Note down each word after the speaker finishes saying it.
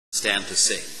stand to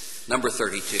sing. Number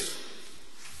 32.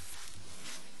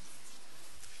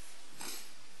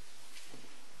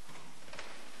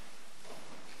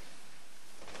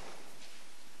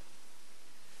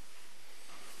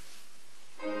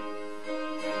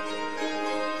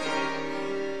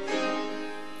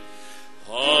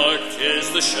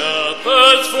 The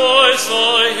shepherd's voice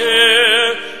I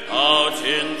hear, out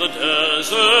in the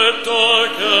desert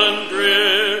dark and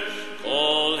drear,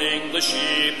 calling the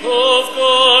sheep who've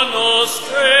gone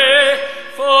astray,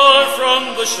 far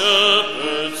from the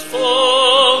shepherd's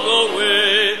fold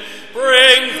away.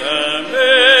 Bring them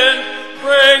in,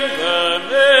 bring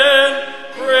them in,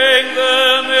 bring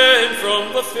them in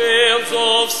from the fields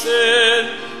of sin.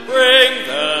 Bring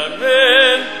them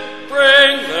in,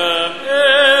 bring them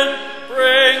in,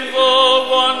 bring the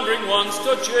wandering ones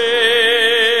to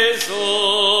Jesus,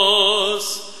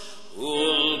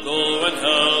 who'll go and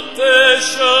help this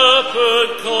shepherd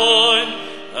kind,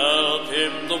 help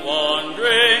him the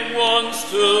wandering ones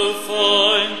to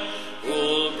find,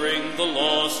 who'll bring the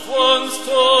lost ones to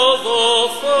the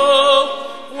fold,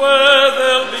 where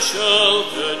they'll be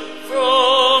sheltered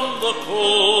from the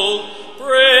cold.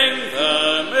 Bring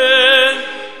them in,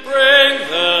 bring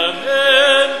them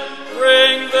in,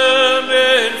 bring them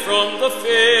in from the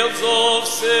fields of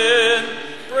sin.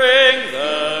 Bring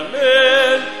them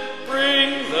in,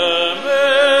 bring them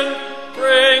in,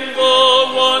 bring the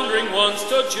wandering ones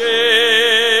to Jesus.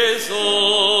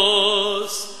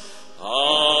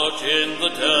 Out in the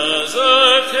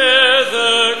desert hear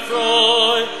their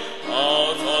cry,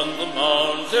 out on the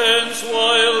mountains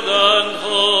wild and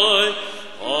high.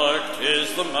 Hark, 'tis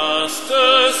the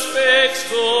Master speaks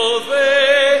to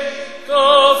thee,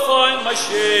 go find my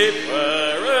sheep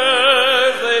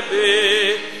where'er they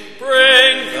be.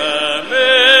 Bring them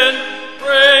in,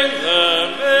 bring them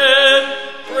in,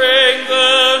 bring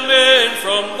them in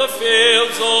from the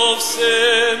fields of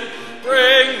sin.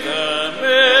 Bring them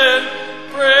in,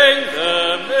 bring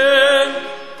them in,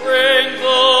 bring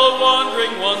the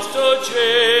wandering ones to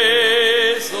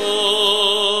Jesus.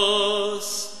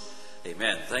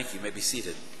 Amen. Thank you. You may be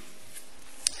seated.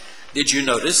 Did you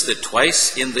notice that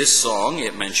twice in this song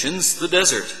it mentions the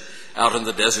desert? Out in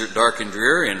the desert dark and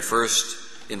drear in verse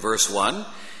 1,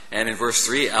 and in verse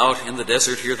 3, out in the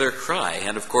desert hear their cry.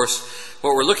 And of course,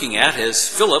 what we're looking at is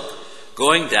Philip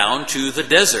going down to the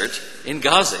desert in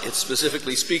Gaza. It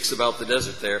specifically speaks about the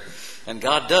desert there. And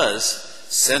God does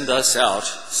send us out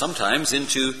sometimes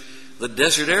into the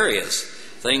desert areas,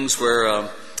 things where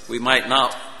we might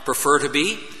not prefer to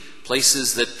be,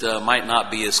 places that might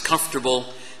not be as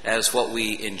comfortable as what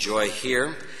we enjoy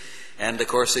here. And of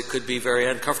course it could be very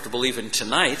uncomfortable even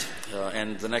tonight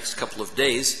and the next couple of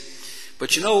days.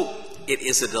 But you know, it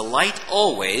is a delight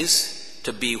always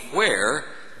to be where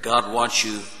God wants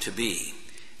you to be.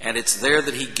 And it's there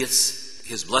that he gets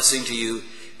his blessing to you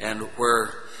and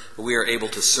where we are able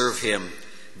to serve him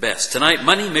best. Tonight,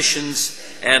 money, missions,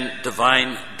 and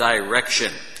divine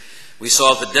direction. We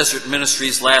saw the desert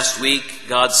ministries last week,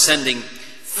 God sending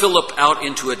Philip out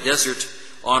into a desert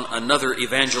on another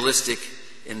evangelistic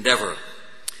endeavor.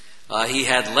 He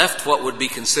had left what would be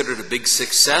considered a big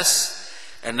success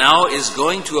and now is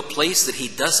going to a place that he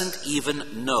doesn't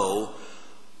even know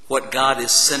what God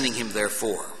is sending him there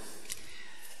for.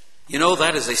 You know,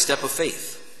 that is a step of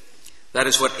faith. That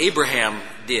is what Abraham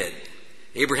did.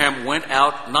 Abraham went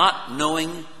out not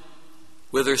knowing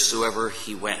whithersoever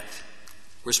he went.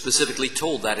 We're specifically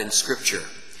told that in Scripture.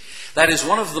 That is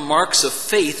one of the marks of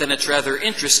faith, and it's rather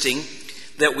interesting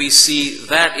that we see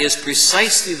that is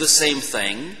precisely the same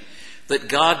thing that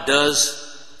God does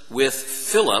with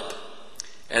Philip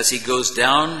as he goes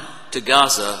down to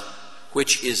Gaza,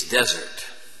 which is desert.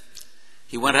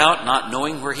 He went out not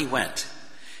knowing where he went.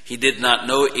 He did not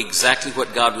know exactly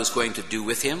what God was going to do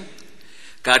with him.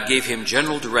 God gave him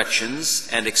general directions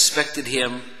and expected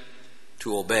him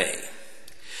to obey.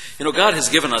 You know, God has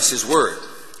given us his word.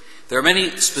 There are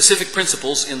many specific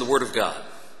principles in the Word of God.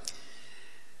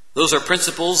 Those are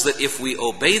principles that if we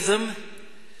obey them,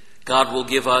 God will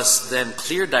give us then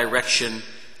clear direction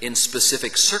in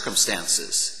specific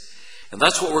circumstances. And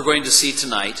that's what we're going to see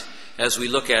tonight as we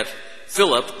look at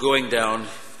Philip going down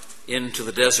into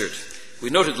the desert. We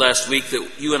noted last week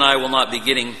that you and I will not be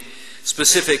getting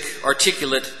specific,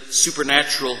 articulate,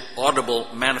 supernatural, audible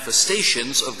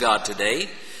manifestations of God today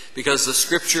because the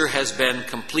Scripture has been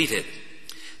completed.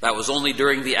 That was only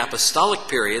during the apostolic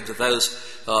period that those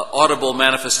audible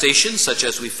manifestations, such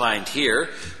as we find here,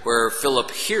 where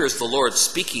Philip hears the Lord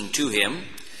speaking to him,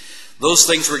 those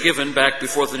things were given back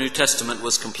before the New Testament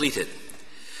was completed.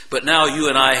 But now you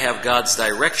and I have God's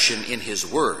direction in his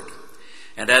word.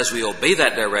 And as we obey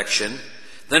that direction,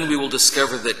 then we will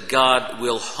discover that God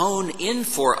will hone in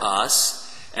for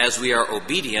us, as we are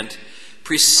obedient,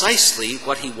 precisely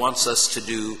what he wants us to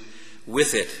do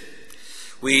with it.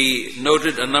 We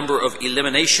noted a number of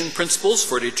elimination principles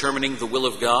for determining the will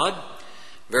of God.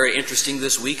 Very interesting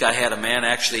this week, I had a man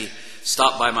actually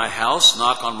stop by my house,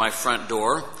 knock on my front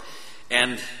door,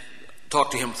 and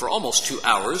talk to him for almost 2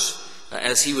 hours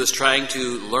as he was trying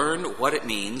to learn what it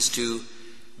means to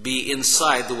be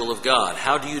inside the will of God.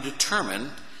 How do you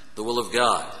determine the will of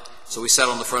God? So we sat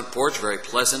on the front porch, very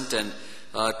pleasant, and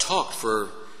talked for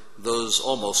those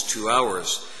almost 2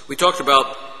 hours. We talked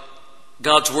about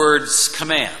God's word's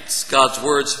commands, God's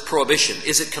word's prohibition.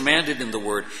 Is it commanded in the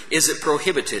word? Is it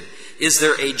prohibited? Is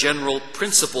there a general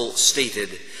principle stated?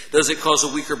 Does it cause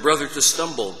a weaker brother to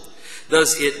stumble?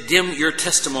 Does it dim your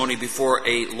testimony before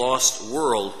a lost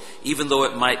world, even though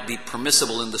it might be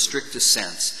permissible in the strictest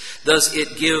sense? Does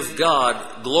it give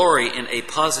God glory in a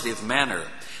positive manner?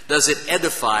 Does it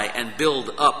edify and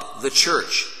build up the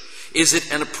church? Is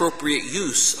it an appropriate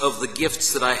use of the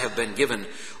gifts that I have been given,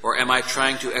 or am I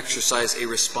trying to exercise a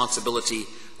responsibility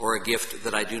or a gift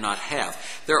that I do not have?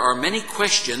 There are many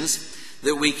questions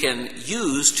that we can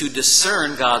use to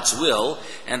discern God's will,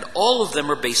 and all of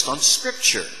them are based on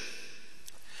Scripture.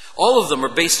 All of them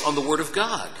are based on the Word of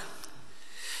God.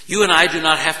 You and I do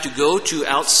not have to go to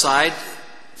outside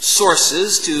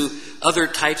sources, to other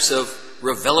types of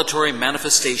revelatory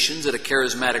manifestations at a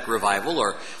charismatic revival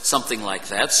or something like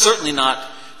that. Certainly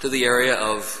not to the area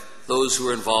of those who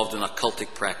are involved in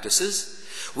occultic practices.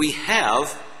 We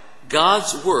have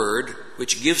God's Word,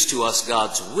 which gives to us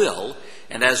God's will,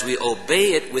 and as we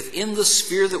obey it within the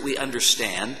sphere that we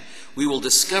understand, we will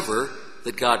discover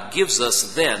that God gives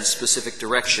us then specific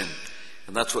direction.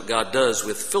 And that's what God does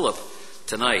with Philip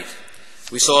tonight.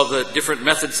 We saw the different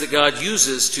methods that God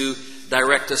uses to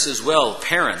direct us as well.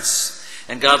 Parents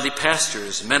and godly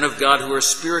pastors, men of God who are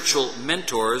spiritual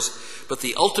mentors, but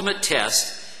the ultimate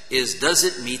test is, does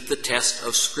it meet the test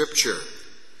of Scripture?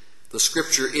 The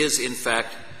Scripture is, in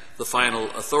fact, the final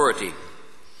authority.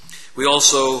 We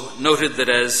also noted that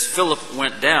as Philip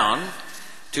went down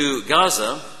to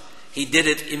Gaza, he did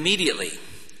it immediately.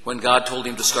 When God told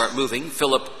him to start moving,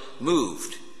 Philip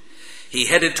moved. He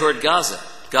headed toward Gaza.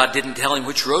 God didn't tell him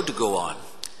which road to go on.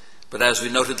 But as we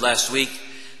noted last week,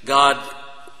 God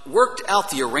worked out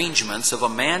the arrangements of a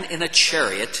man in a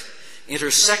chariot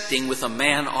intersecting with a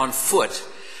man on foot,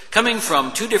 coming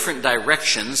from two different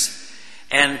directions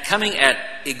and coming at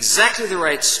exactly the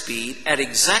right speed, at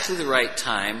exactly the right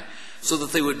time, so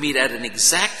that they would meet at an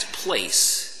exact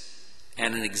place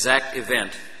and an exact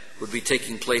event would be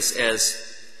taking place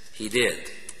as he did.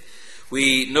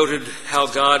 We noted how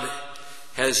God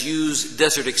has used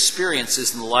desert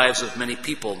experiences in the lives of many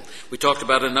people. We talked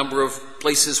about a number of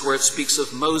places where it speaks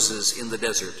of Moses in the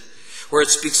desert, where it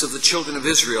speaks of the children of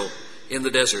Israel in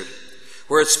the desert,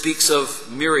 where it speaks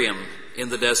of Miriam in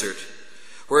the desert,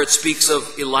 where it speaks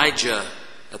of Elijah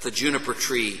at the juniper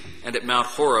tree and at Mount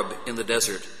Horeb in the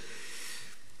desert.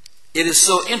 It is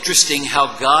so interesting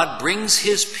how God brings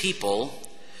his people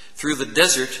through the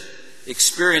desert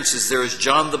experiences. There is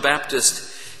John the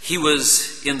Baptist. He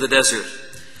was in the desert.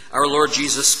 Our Lord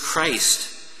Jesus Christ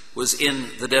was in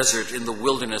the desert, in the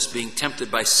wilderness, being tempted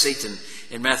by Satan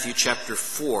in Matthew chapter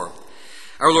 4.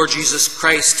 Our Lord Jesus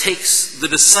Christ takes the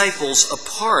disciples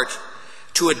apart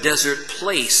to a desert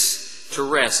place to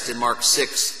rest in Mark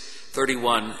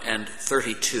 6:31 and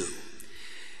 32.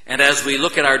 And as we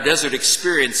look at our desert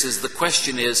experiences, the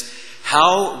question is,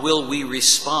 how will we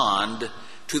respond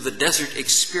to the desert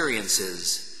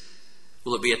experiences?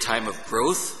 Will it be a time of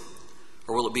growth,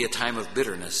 or will it be a time of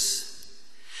bitterness?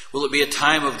 Will it be a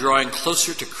time of drawing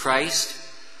closer to Christ,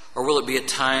 or will it be a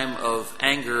time of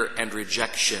anger and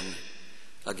rejection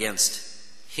against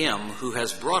him who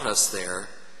has brought us there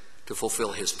to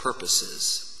fulfill his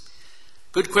purposes?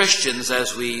 Good questions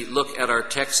as we look at our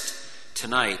text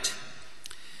tonight.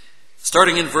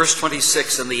 Starting in verse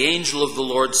 26, "And the angel of the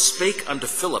Lord spake unto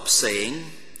Philip,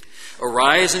 saying,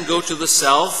 Arise and go to the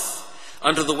south,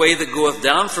 unto the way that goeth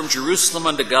down from Jerusalem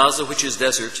unto Gaza, which is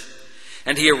desert.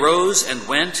 And he arose and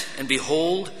went, and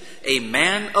behold, a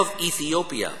man of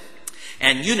Ethiopia,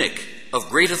 an eunuch of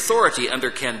great authority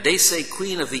under Candace,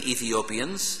 queen of the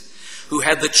Ethiopians, who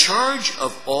had the charge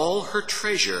of all her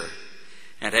treasure,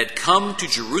 and had come to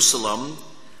Jerusalem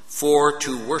for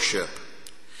to worship,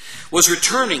 was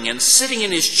returning, and sitting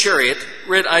in his chariot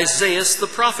read Isaiah the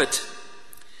prophet.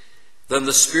 Then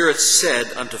the Spirit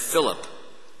said unto Philip,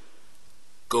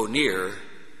 Go near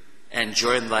and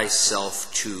join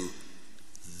thyself to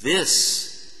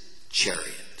this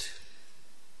chariot."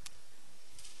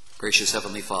 Gracious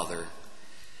Heavenly Father,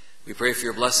 We pray for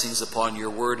your blessings upon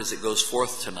your word as it goes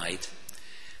forth tonight,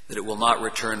 that it will not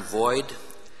return void,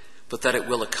 but that it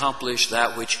will accomplish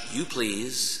that which you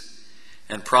please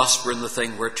and prosper in the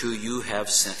thing whereto you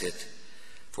have sent it.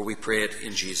 For we pray it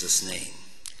in Jesus' name.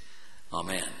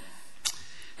 Amen.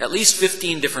 At least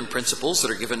 15 different principles that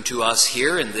are given to us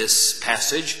here in this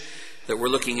passage that we're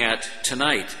looking at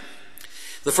tonight.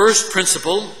 The first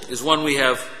principle is one we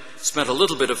have spent a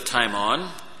little bit of time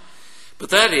on, but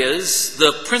that is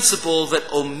the principle that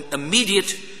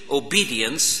immediate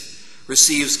obedience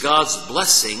receives God's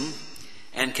blessing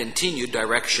and continued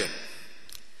direction.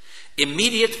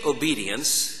 Immediate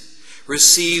obedience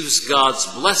receives God's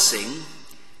blessing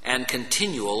and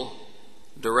continual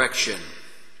direction.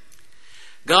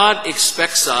 God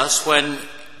expects us, when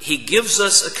he gives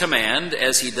us a command,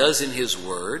 as he does in his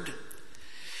word,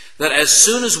 that as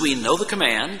soon as we know the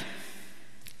command,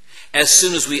 as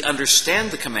soon as we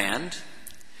understand the command,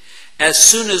 as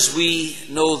soon as we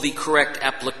know the correct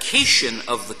application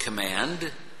of the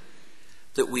command,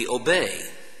 that we obey.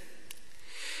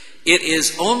 It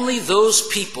is only those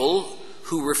people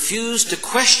who refuse to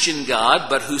question God,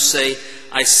 but who say,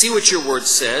 I see what your word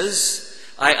says,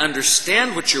 I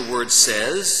understand what your word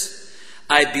says,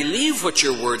 I believe what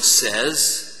your word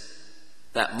says,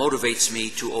 that motivates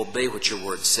me to obey what your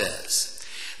word says.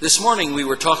 This morning we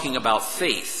were talking about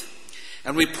faith,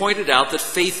 and we pointed out that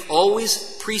faith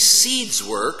always precedes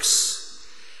works,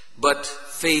 but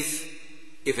faith,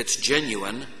 if it's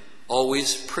genuine,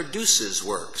 always produces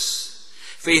works.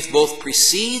 Faith both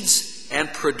precedes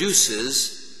and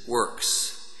produces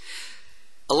works.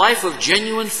 A life of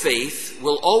genuine faith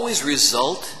will always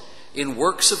result in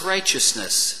works of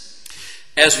righteousness.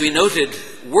 As we noted,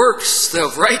 works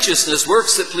of righteousness,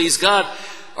 works that please God,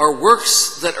 are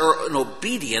works that are in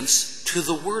obedience to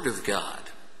the Word of God.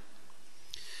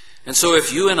 And so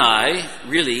if you and I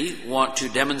really want to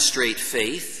demonstrate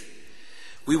faith,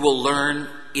 we will learn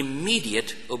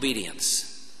immediate obedience.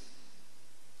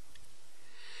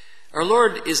 Our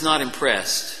Lord is not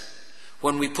impressed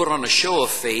when we put on a show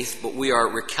of faith, but we are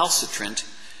recalcitrant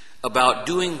about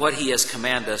doing what he has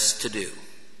commanded us to do.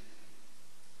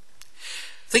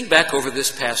 Think back over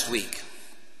this past week.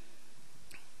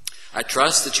 I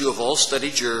trust that you have all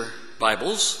studied your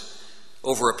Bibles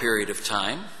over a period of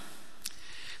time,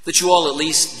 that you all at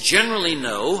least generally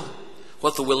know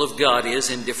what the will of God is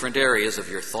in different areas of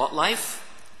your thought life,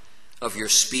 of your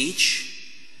speech,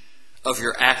 of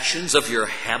your actions, of your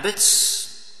habits,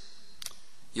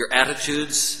 your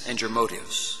attitudes, and your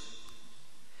motives.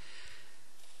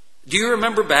 Do you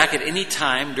remember back at any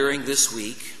time during this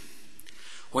week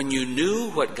when you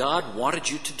knew what God wanted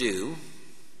you to do,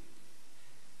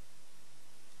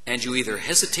 and you either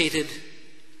hesitated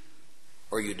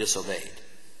or you disobeyed?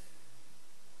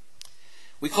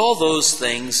 We call those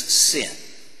things sin.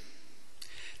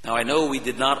 Now, I know we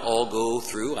did not all go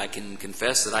through, I can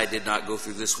confess that I did not go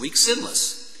through this week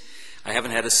sinless. I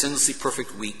haven't had a sinlessly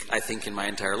perfect week, I think, in my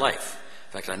entire life.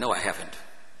 In fact, I know I haven't.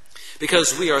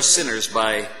 Because we are sinners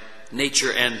by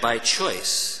nature and by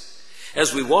choice.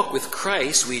 As we walk with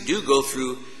Christ, we do go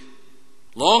through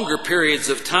longer periods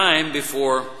of time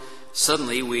before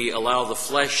suddenly we allow the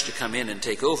flesh to come in and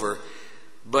take over.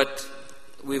 But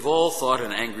we've all thought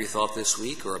an angry thought this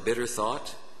week, or a bitter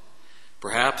thought,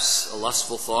 perhaps a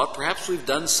lustful thought. Perhaps we've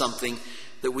done something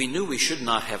that we knew we should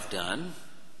not have done.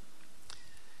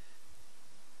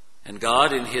 And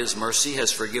God, in his mercy,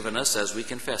 has forgiven us as we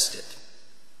confessed it.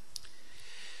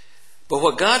 But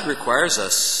what God requires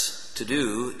us to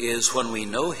do is, when we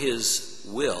know his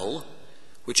will,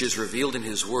 which is revealed in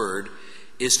his word,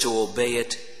 is to obey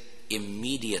it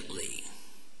immediately,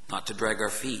 not to drag our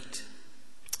feet.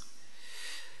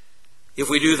 If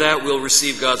we do that, we'll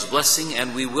receive God's blessing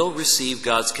and we will receive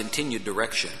God's continued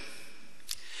direction.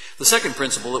 The second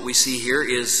principle that we see here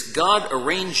is God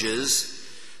arranges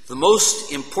the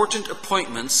most important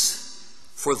appointments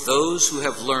for those who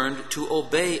have learned to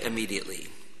obey immediately.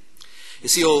 You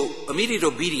see, immediate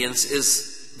obedience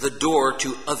is the door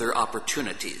to other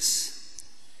opportunities.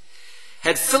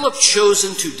 Had Philip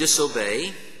chosen to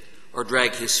disobey or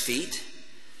drag his feet,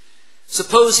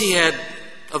 suppose he had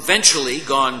eventually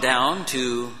gone down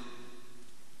to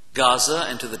Gaza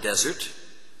and to the desert,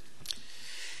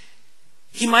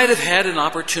 he might have had an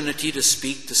opportunity to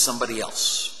speak to somebody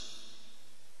else.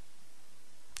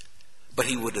 But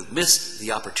he would have missed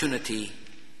the opportunity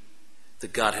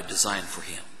that God had designed for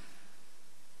him.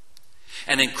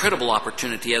 An incredible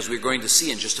opportunity, as we're going to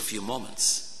see in just a few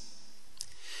moments.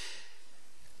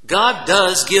 God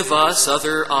does give us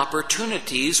other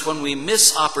opportunities when we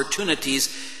miss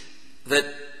opportunities that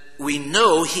we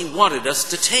know he wanted us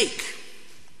to take.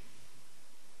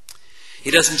 He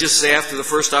doesn't just say after the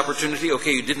first opportunity,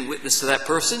 okay, you didn't witness to that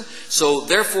person, so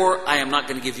therefore I am not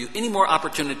going to give you any more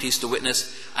opportunities to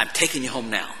witness. I'm taking you home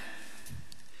now.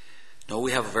 No,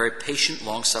 we have a very patient,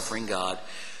 long-suffering God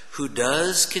who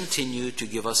does continue to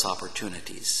give us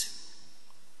opportunities.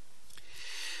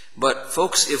 But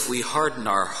folks, if we harden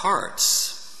our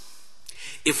hearts,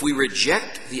 if we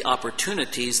reject the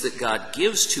opportunities that God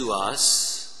gives to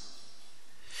us,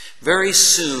 very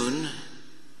soon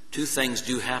two things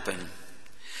do happen.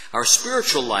 Our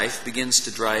spiritual life begins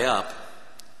to dry up,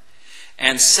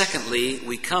 and secondly,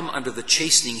 we come under the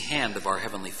chastening hand of our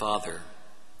Heavenly Father.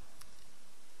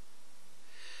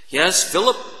 Yes,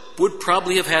 Philip would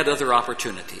probably have had other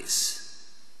opportunities,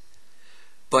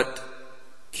 but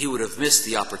he would have missed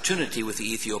the opportunity with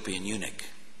the Ethiopian eunuch.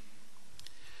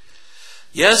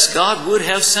 Yes, God would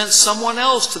have sent someone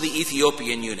else to the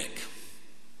Ethiopian eunuch.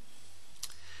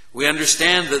 We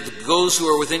understand that those who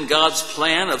are within God's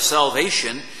plan of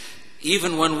salvation,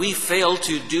 even when we fail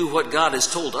to do what God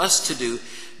has told us to do,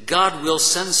 God will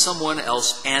send someone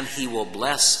else, and he will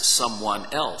bless someone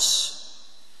else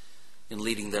in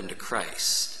leading them to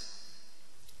Christ.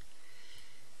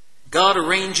 God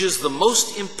arranges the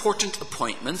most important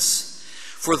appointments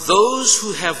for those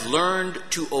who have learned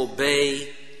to obey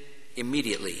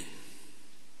immediately.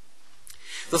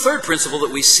 The third principle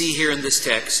that we see here in this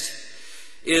text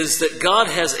is that God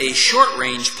has a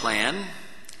short-range plan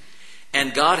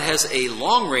and God has a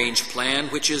long-range plan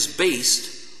which is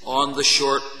based on the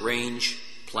short-range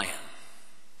plan.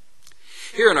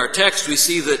 Here in our text we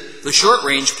see that the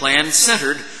short-range plan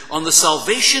centered on the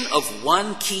salvation of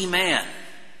one key man.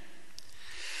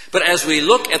 But as we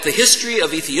look at the history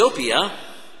of Ethiopia,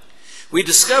 we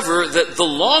discover that the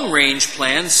long-range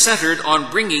plan centered on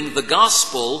bringing the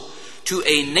gospel to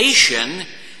a nation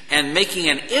and making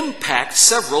an impact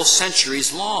several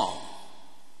centuries long.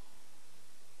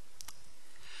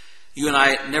 You and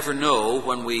I never know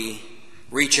when we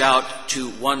reach out to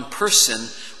one person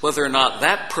whether or not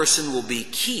that person will be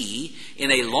key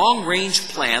in a long-range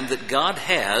plan that God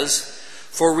has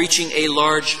for reaching a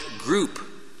large group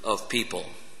of people.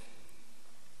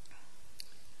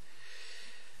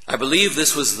 I believe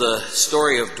this was the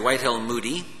story of Dwight L.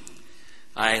 Moody.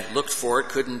 I looked for it,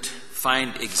 couldn't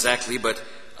find exactly, but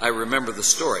I remember the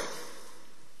story.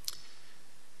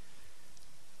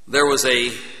 There was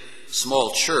a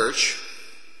small church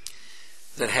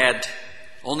that had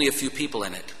only a few people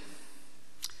in it.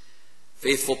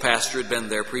 Faithful pastor had been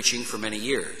there preaching for many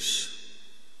years.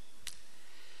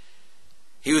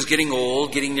 He was getting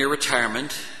old, getting near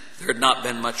retirement. There had not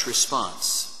been much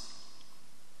response.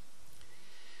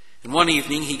 And one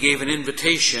evening he gave an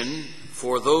invitation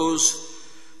for those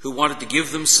who wanted to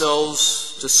give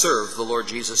themselves to serve the Lord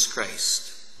Jesus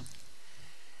Christ.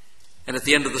 And at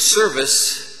the end of the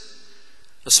service,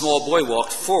 a small boy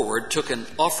walked forward, took an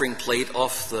offering plate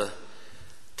off the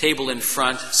table in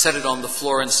front, set it on the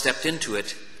floor and stepped into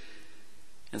it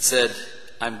and said,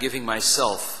 "I'm giving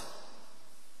myself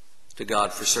to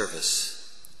God for service."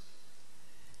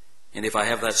 And if I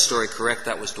have that story correct,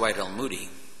 that was Dwight L. Moody,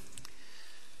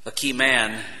 a key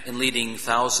man in leading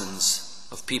thousands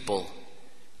of people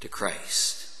to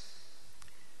Christ.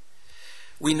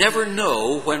 We never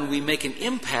know when we make an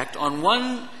impact on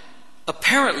one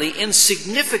apparently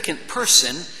insignificant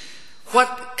person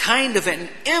what kind of an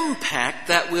impact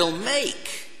that will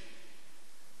make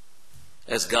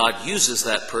as God uses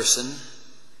that person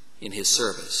in his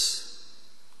service.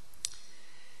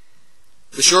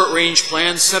 The short-range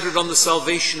plan centered on the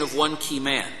salvation of one key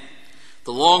man.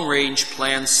 The long-range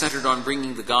plan centered on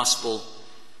bringing the gospel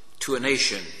to a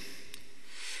nation.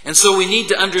 And so we need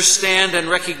to understand and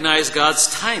recognize God's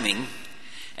timing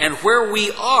and where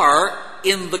we are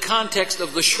in the context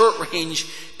of the short-range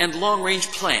and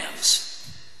long-range plans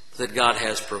that God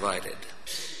has provided.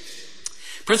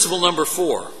 Principle number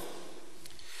 4.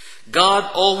 God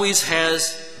always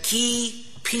has key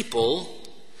people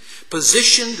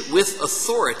positioned with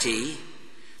authority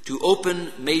to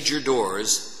open major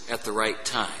doors at the right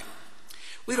time.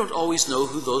 We don't always know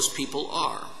who those people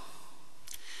are.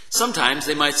 Sometimes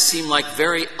they might seem like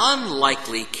very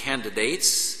unlikely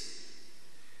candidates,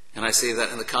 and I say that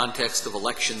in the context of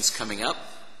elections coming up.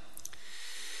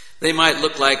 They might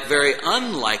look like very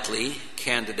unlikely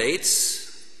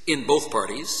candidates in both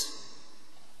parties,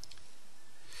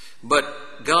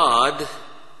 but God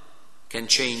can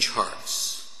change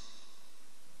hearts.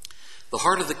 The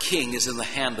heart of the king is in the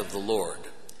hand of the Lord.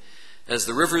 As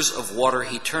the rivers of water,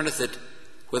 he turneth it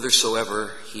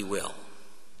whithersoever he will.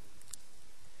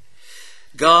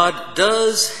 God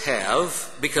does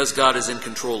have, because God is in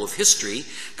control of history,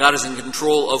 God is in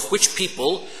control of which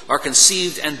people are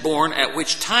conceived and born at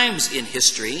which times in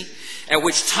history, at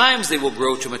which times they will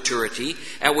grow to maturity,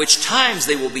 at which times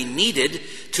they will be needed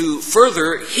to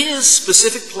further his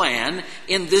specific plan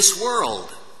in this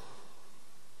world.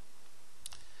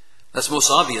 That's most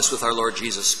obvious with our Lord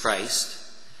Jesus Christ.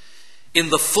 In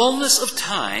the fullness of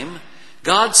time,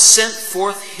 God sent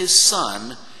forth his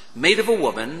Son, made of a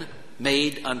woman,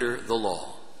 made under the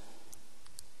law.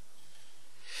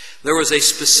 There was a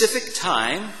specific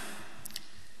time,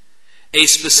 a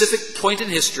specific point in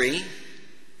history,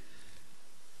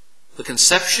 the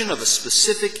conception of a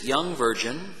specific young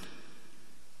virgin,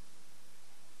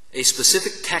 a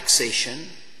specific taxation,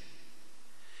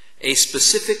 a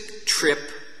specific trip,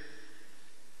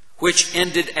 which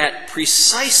ended at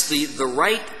precisely the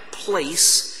right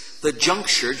place, the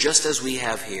juncture, just as we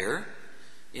have here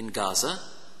in Gaza,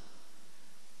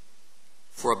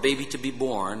 for a baby to be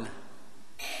born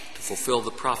to fulfill the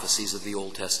prophecies of the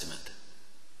Old Testament.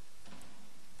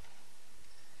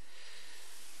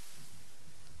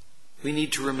 We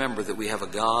need to remember that we have a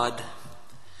God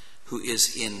who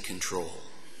is in control.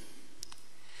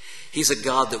 He's a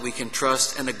God that we can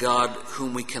trust, and a God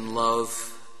whom we can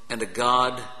love, and a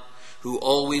God who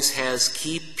always has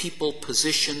key people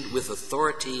positioned with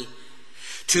authority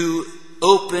to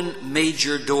open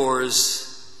major doors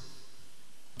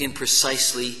in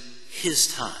precisely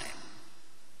his time.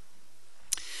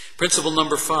 Principle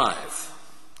number 5.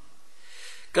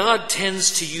 God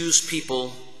tends to use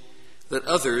people that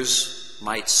others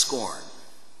might scorn.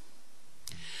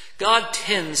 God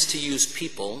tends to use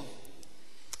people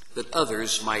that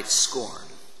others might scorn.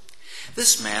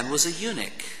 This man was a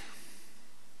eunuch.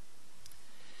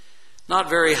 Not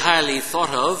very highly thought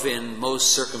of in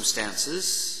most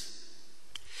circumstances.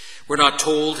 We're not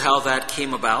told how that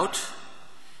came about.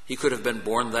 He could have been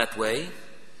born that way.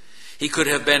 He could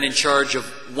have been in charge of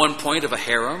one point of a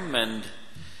harem and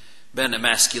been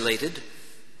emasculated.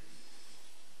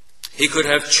 He could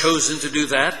have chosen to do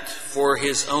that for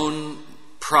his own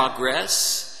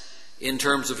progress in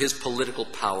terms of his political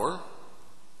power.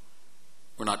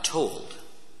 We're not told.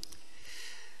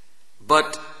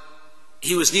 But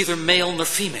he was neither male nor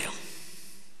female.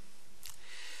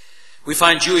 We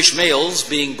find Jewish males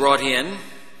being brought in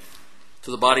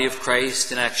to the body of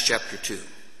Christ in Acts chapter 2.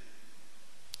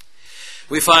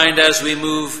 We find as we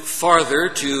move farther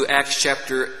to Acts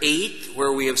chapter 8,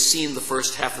 where we have seen the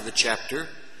first half of the chapter,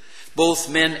 both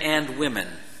men and women.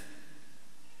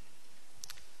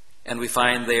 And we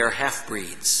find they are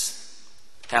half-breeds,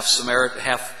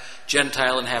 half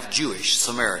Gentile and half Jewish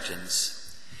Samaritans.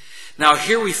 Now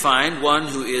here we find one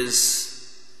who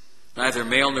is neither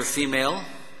male nor female,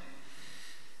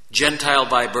 Gentile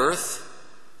by birth,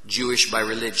 Jewish by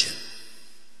religion.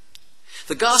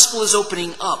 The gospel is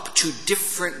opening up to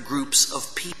different groups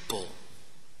of people.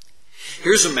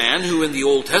 Here's a man who in the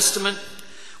Old Testament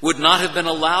would not have been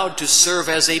allowed to serve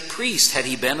as a priest had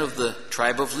he been of the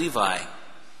tribe of Levi,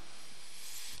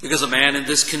 because a man in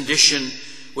this condition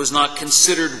was not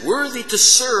considered worthy to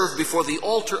serve before the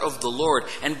altar of the Lord,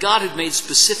 and God had made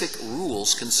specific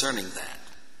rules concerning that.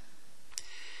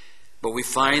 But we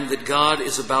find that God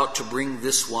is about to bring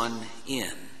this one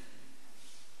in.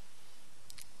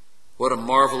 What a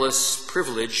marvelous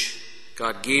privilege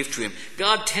God gave to him.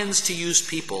 God tends to use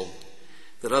people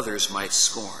that others might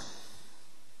scorn.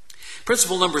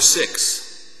 Principle number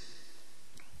 6.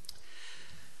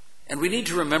 And we need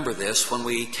to remember this when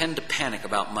we tend to panic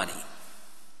about money.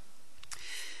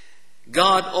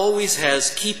 God always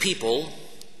has key people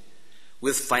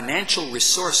with financial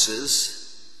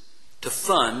resources to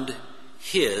fund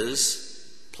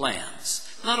his plans.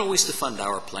 Not always to fund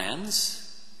our plans,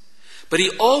 but he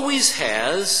always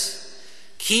has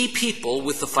key people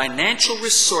with the financial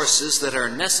resources that are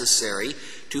necessary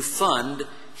to fund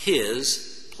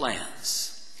his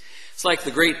plans. It's like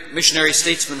the great missionary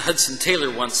statesman Hudson Taylor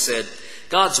once said,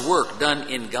 God's work done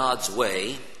in God's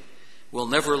way will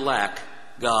never lack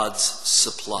God's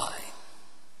supply.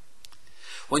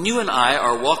 When you and I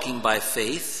are walking by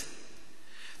faith,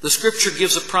 the scripture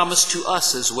gives a promise to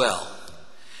us as well.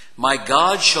 My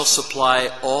God shall supply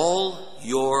all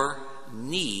your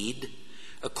need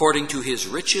according to his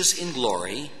riches in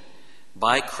glory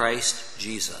by Christ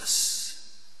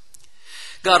Jesus.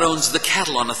 God owns the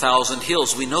cattle on 1,000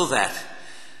 hills. We know that.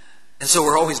 And so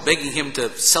we're always begging him to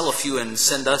sell a few and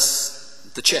send us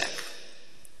the check.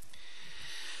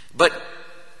 But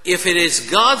if it is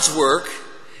God's work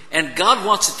and God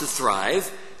wants it to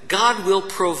thrive, God will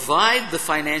provide the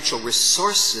financial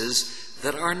resources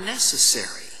that are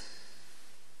necessary.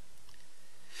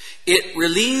 It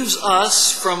relieves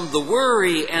us from the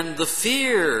worry and the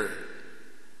fear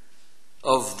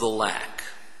of the lack.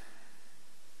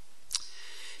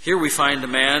 Here we find a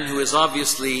man who is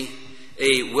obviously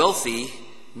a wealthy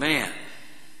man.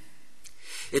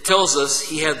 It tells us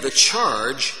he had the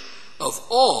charge of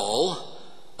all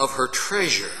of her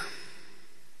treasure.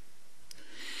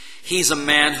 He's a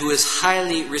man who is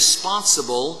highly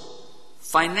responsible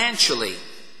financially.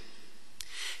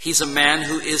 He's a man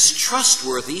who is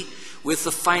trustworthy with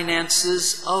the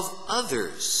finances of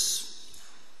others.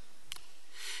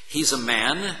 He's a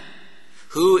man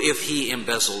who, if he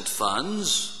embezzled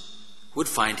funds, would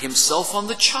find himself on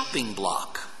the chopping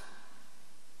block.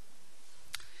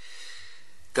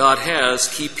 God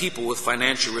has key people with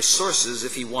financial resources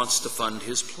if he wants to fund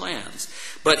his plans.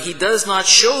 But he does not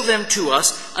show them to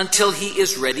us until he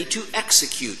is ready to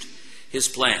execute his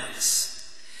plans.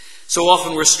 So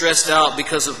often we're stressed out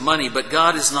because of money, but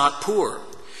God is not poor.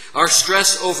 Our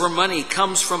stress over money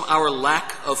comes from our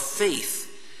lack of faith,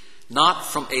 not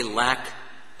from a lack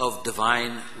of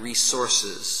divine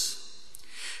resources.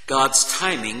 God's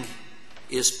timing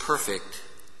is perfect.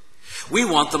 We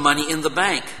want the money in the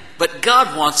bank, but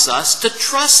God wants us to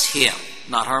trust him,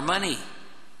 not our money.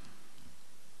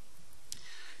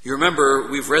 You remember,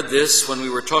 we've read this when we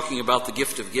were talking about the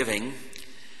gift of giving,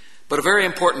 but a very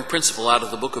important principle out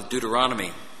of the book of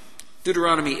Deuteronomy.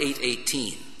 Deuteronomy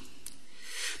 8:18.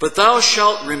 But thou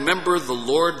shalt remember the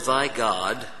Lord thy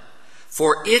God,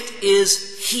 for it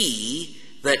is he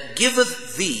that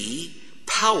giveth thee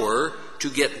power to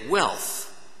get wealth.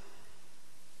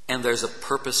 And there's a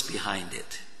purpose behind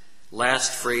it.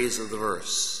 Last phrase of the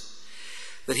verse.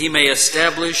 That he may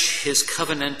establish his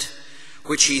covenant,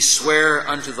 which he sware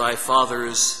unto thy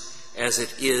fathers, as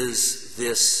it is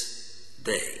this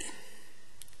day.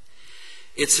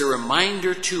 It's a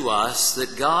reminder to us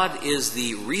that God is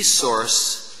the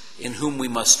resource in whom we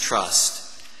must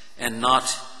trust, and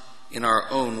not in our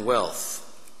own wealth.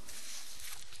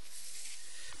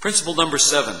 Principle number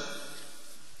 7.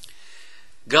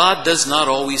 God does not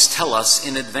always tell us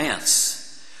in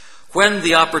advance when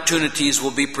the opportunities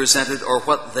will be presented or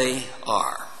what they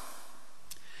are.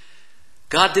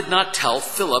 God did not tell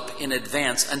Philip in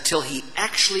advance until he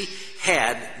actually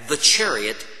had the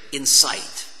chariot in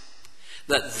sight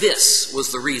that this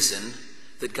was the reason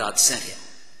that God sent him.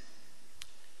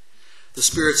 The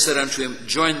Spirit said unto him,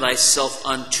 join thyself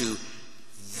unto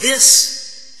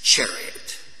this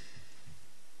chariot.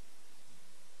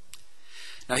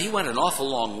 Now he went an awful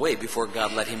long way before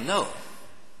God let him know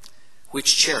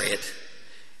which chariot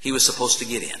he was supposed to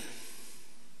get in.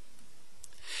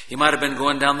 He might have been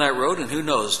going down that road, and who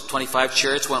knows, 25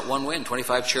 chariots went one way and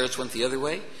 25 chariots went the other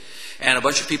way. And a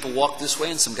bunch of people walked this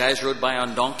way, and some guys rode by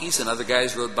on donkeys, and other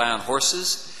guys rode by on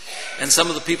horses. And some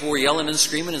of the people were yelling and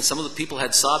screaming, and some of the people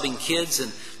had sobbing kids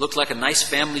and looked like a nice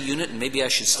family unit, and maybe I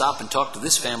should stop and talk to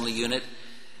this family unit.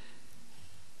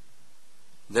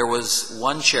 There was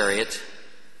one chariot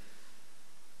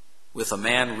with a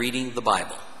man reading the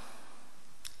Bible.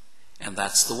 And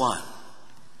that's the one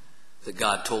that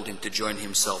God told him to join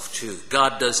himself to.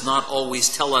 God does not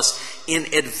always tell us in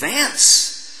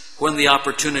advance when the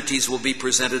opportunities will be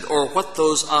presented or what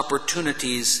those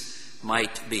opportunities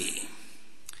might be.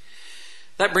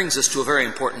 That brings us to a very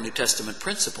important New Testament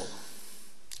principle.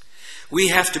 We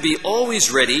have to be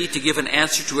always ready to give an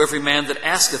answer to every man that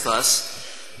asketh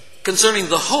us concerning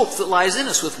the hope that lies in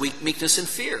us with meekness and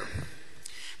fear.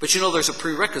 But you know, there's a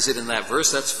prerequisite in that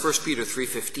verse. That's 1 Peter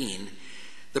 3:15.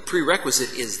 The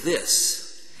prerequisite is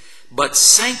this: but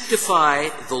sanctify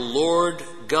the Lord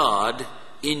God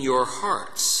in your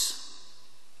hearts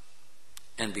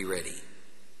and be ready.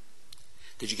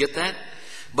 Did you get that?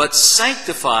 But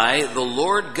sanctify the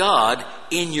Lord God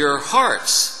in your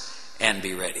hearts and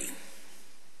be ready.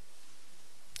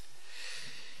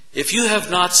 If you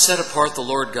have not set apart the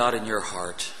Lord God in your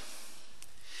heart,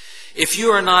 if you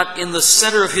are not in the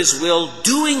center of his will,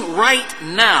 doing right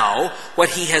now what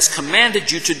he has commanded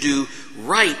you to do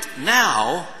right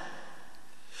now,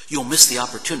 you'll miss the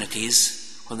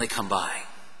opportunities when they come by.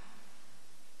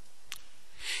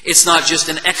 It's not just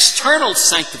an external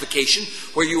sanctification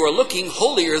where you are looking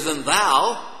holier than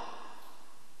thou,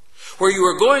 where you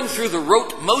are going through the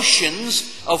rote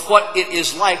motions of what it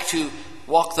is like to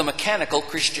walk the mechanical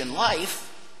Christian life.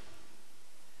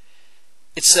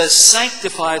 It says,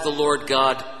 sanctify the Lord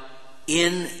God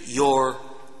in your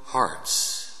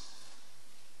hearts.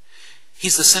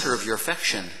 He's the center of your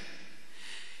affection.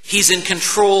 He's in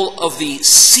control of the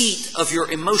seat of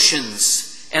your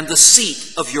emotions and the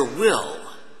seat of your will.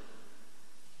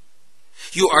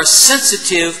 You are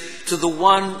sensitive to the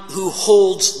one who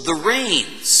holds the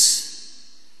reins.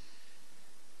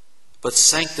 but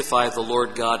sanctify the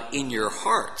Lord God in your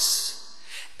hearts,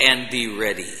 and be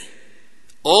ready.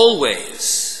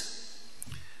 Always.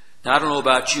 Now, I don't know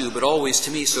about you, but always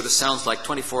to me sort of sounds like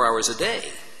 24 hours a day,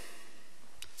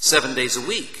 7 days a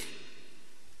week,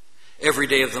 every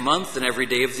day of the month and every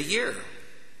day of the year.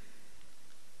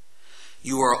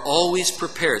 You are always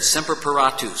prepared, semper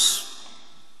paratus.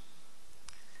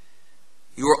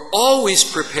 You are always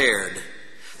prepared.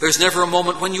 There's never a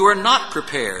moment when you are not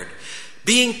prepared.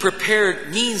 Being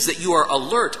prepared means that you are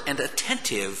alert and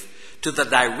attentive to the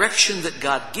direction that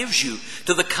God gives you,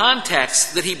 to the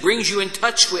contacts that He brings you in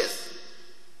touch with,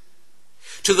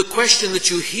 to the question that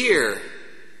you hear,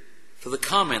 to the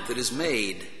comment that is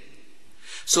made,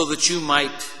 so that you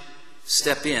might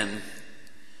step in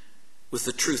with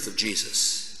the truth of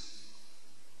Jesus.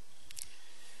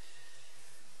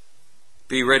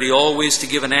 Be ready always to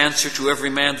give an answer to every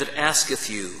man that asketh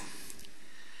you.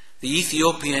 The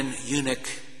Ethiopian eunuch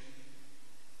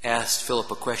asked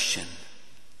Philip a question.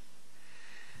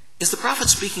 Is the prophet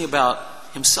speaking about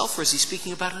himself, or is he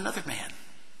speaking about another man?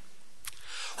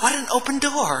 What an open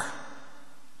door.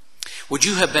 Would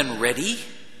you have been ready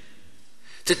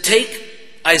to take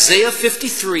Isaiah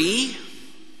 53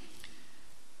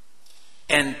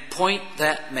 and point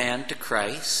that man to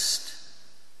Christ?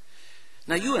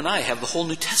 Now, you and I have the whole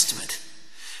New Testament.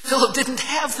 Philip didn't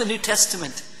have the New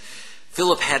Testament.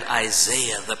 Philip had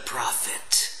Isaiah the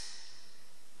prophet.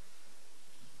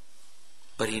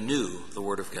 But he knew the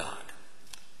Word of God.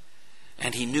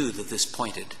 And he knew that this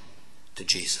pointed to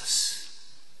Jesus.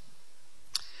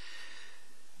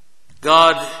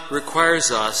 God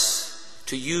requires us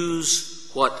to use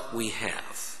what we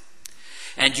have.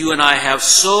 And you and I have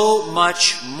so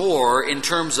much more in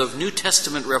terms of New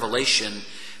Testament revelation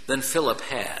than Philip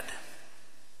had.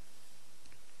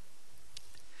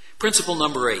 Principle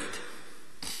number 8.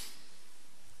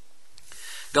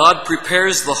 God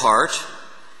prepares the heart,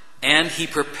 and He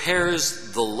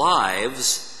prepares the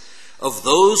lives of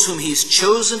those whom He's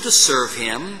chosen to serve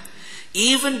Him,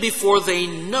 even before they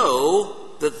know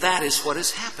that that is what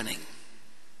is happening.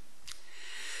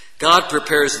 God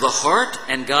prepares the heart,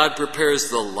 and God prepares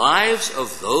the lives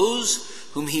of those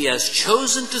whom He has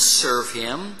chosen to serve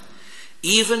Him,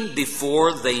 even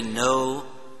before they know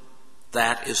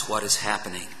that is what is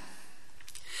happening.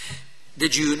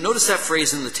 Did you notice that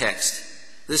phrase in the text?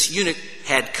 This eunuch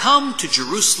had come to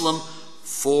Jerusalem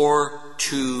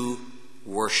to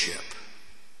worship.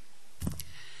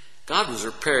 God was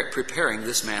preparing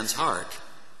this man's heart.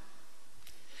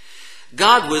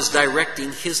 God was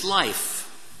directing his life.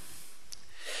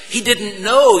 He didn't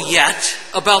know yet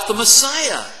about the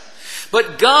Messiah.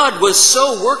 But God was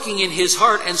so working in his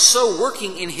heart and so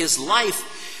working in his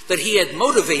life that He had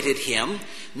motivated him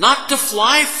not to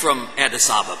fly from Addis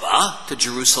Ababa to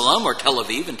Jerusalem or Tel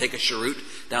Aviv and take a cheroot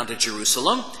down to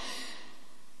Jerusalem.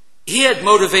 He had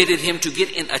motivated him to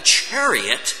get in a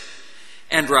chariot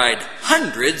and ride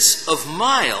hundreds of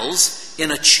miles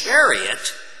in a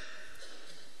chariot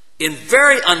in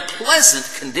very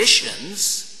unpleasant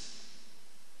conditions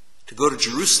to go to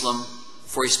Jerusalem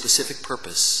for a specific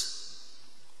purpose,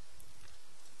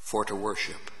 for to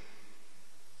worship.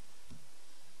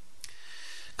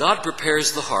 God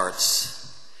prepares the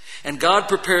hearts, and God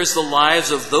prepares the lives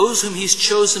of those whom He's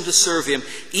chosen to serve Him,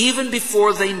 even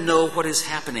before they know what is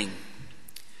happening.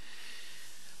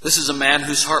 This is a man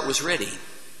whose heart was ready.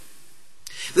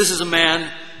 This is a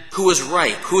man who was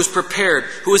ripe, who was prepared,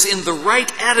 who was in the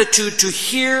right attitude to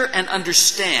hear and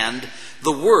understand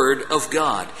the Word of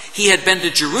God. He had been to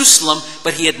Jerusalem,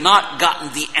 but he had not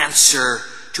gotten the answer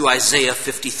to Isaiah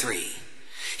 53.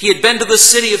 He had been to the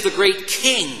city of the great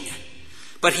king,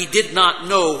 but he did not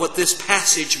know what this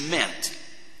passage meant.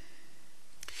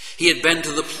 He had been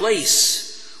to the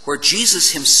place where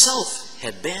Jesus Himself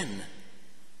had been.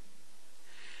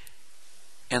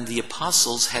 And the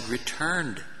apostles had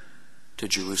returned to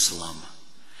Jerusalem.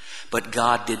 But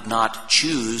God did not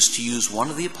choose to use one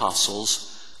of the apostles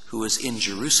who was in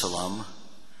Jerusalem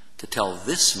to tell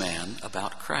this man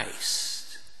about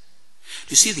Christ.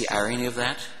 Do you see the irony of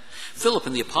that? Philip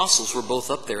and the apostles were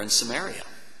both up there in Samaria.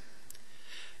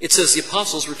 It says the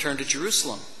apostles returned to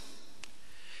Jerusalem.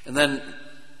 And then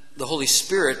the Holy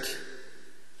Spirit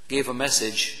gave a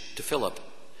message to Philip,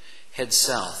 head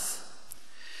south.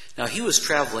 Now he was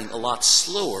traveling a lot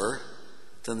slower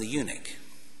than the eunuch.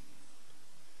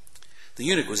 The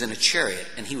eunuch was in a chariot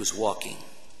and he was walking.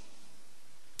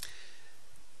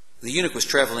 The eunuch was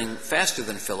traveling faster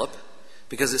than Philip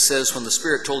because it says when the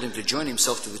Spirit told him to join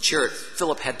himself to the chariot,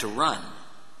 Philip had to run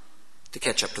to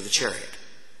catch up to the chariot.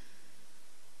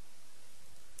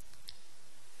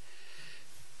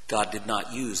 God did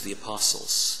not use the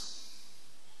apostles.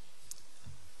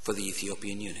 for the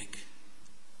Ethiopian eunuch.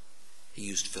 He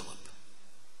used Philip.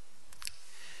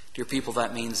 Dear people,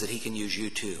 that means that he can use you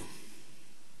too.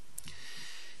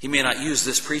 He may not use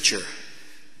this preacher.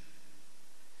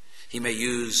 He may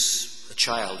use a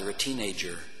child or a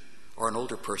teenager or an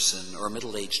older person or a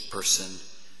middle-aged person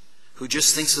who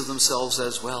just thinks of themselves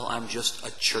as, well, I'm just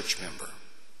a church member.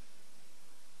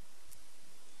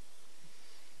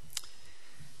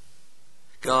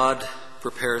 God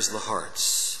prepares the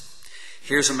hearts.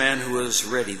 Here's a man who was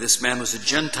ready. This man was a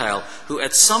Gentile who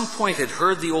at some point had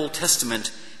heard the Old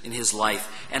Testament in his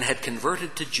life and had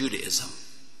converted to Judaism.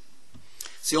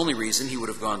 It's the only reason he would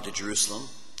have gone to Jerusalem.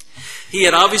 He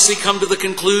had obviously come to the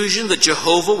conclusion that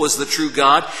Jehovah was the true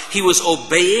God. He was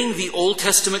obeying the Old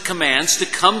Testament commands to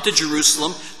come to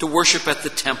Jerusalem to worship at the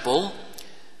temple.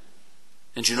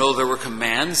 And you know, there were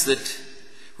commands that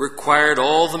required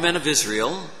all the men of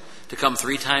Israel to come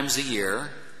 3 times a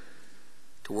year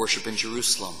to worship in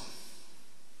Jerusalem.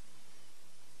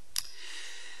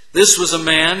 This was a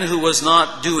man who was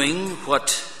not doing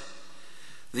what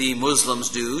the Muslims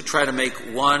do, try to make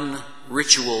one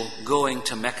ritual going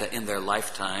to Mecca in their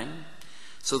lifetime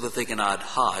so that they can add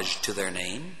Hajj to their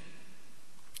name.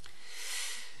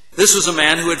 This was a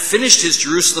man who had finished his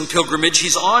Jerusalem pilgrimage.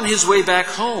 He's on his way back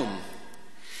home.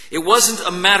 It wasn't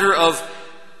a matter of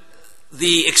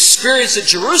the experience at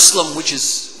Jerusalem, which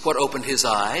is what opened his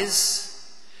eyes,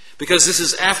 because this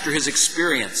is after his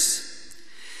experience.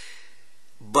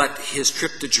 But his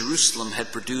trip to Jerusalem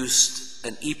had produced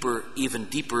an even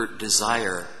deeper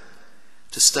desire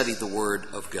to study the Word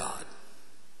of God.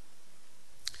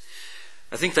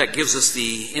 I think that gives us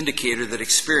the indicator that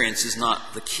experience is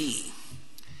not the key.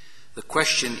 The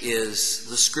question is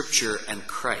the Scripture and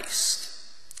Christ.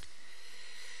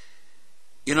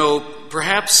 You know,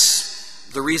 perhaps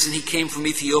the reason he came from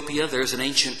Ethiopia, there's an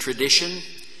ancient tradition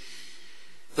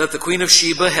that the Queen of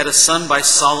Sheba had a son by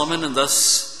Solomon and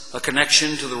thus a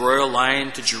connection to the royal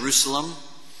line to Jerusalem.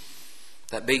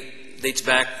 That dates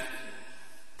back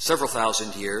several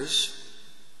thousand years.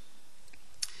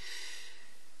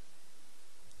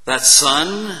 That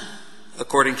son,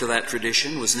 according to that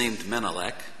tradition, was named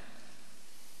Menelik,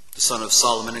 the son of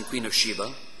Solomon and Queen of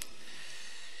Sheba.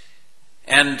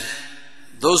 And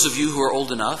those of you who are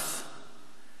old enough,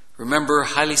 remember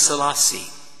Haile Selassie,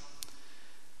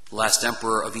 the last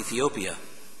emperor of Ethiopia,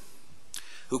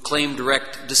 who claimed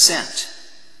direct descent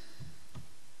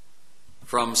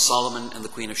from Solomon and the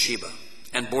Queen of Sheba,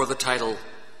 and bore the title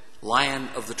Lion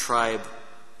of the Tribe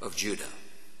of Judah.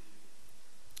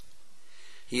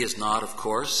 He is not, of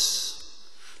course,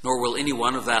 nor will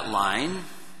anyone of that line,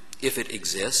 if it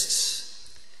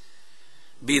exists,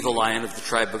 be the Lion of the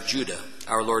Tribe of Judah.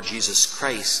 Our Lord Jesus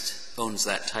Christ owns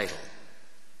that title.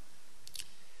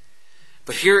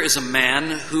 But here is a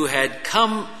man who had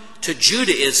come to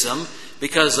Judaism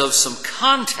because of some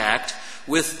contact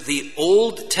with the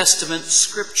Old Testament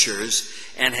scriptures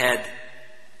and had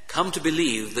come to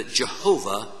believe that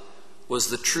Jehovah was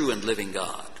the true and living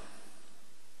God.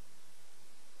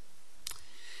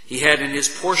 He had in his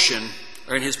portion,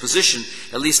 or in his position,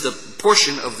 at least a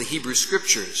portion of the Hebrew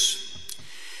scriptures.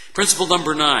 Principle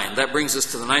number 9, that brings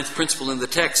us to the 9th principle in the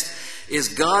text, is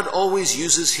God always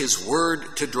uses his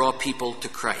word to draw people to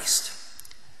Christ.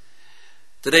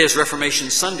 Today is Reformation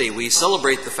Sunday. We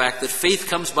celebrate the fact that faith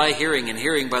comes by hearing and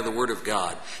hearing by the word of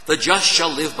God. The just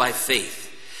shall live by faith.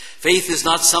 Faith is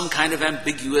not some kind of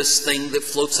ambiguous thing that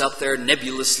floats out there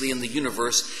nebulously in the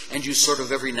universe and you sort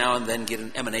of every now and then get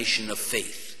an emanation of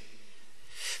faith.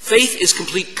 Faith is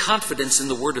complete confidence in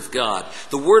the Word of God.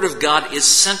 The Word of God is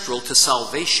central to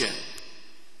salvation.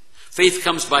 Faith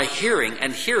comes by hearing,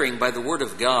 and hearing by the Word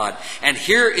of God. And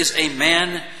here is a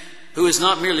man who is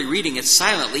not merely reading it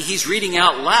silently, he's reading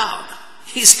out loud.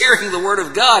 He's hearing the Word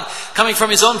of God coming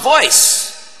from his own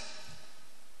voice.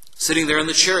 Sitting there in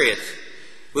the chariot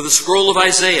with a scroll of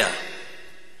Isaiah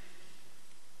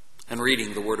and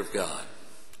reading the Word of God.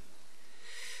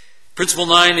 Principle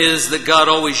 9 is that God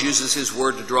always uses his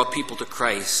word to draw people to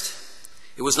Christ.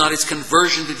 It was not his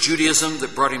conversion to Judaism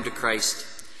that brought him to Christ.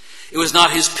 It was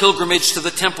not his pilgrimage to the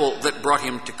temple that brought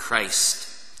him to Christ.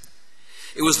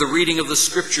 It was the reading of the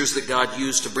scriptures that God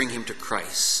used to bring him to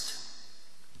Christ.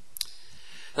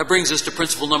 That brings us to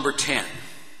principle number 10.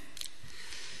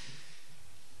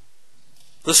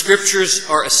 The scriptures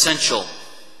are essential,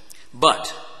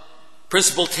 but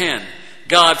principle 10,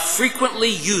 God frequently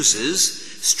uses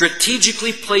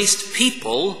strategically placed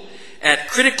people at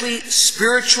critically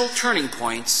spiritual turning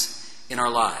points in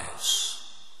our lives.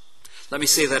 Let me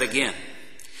say that again.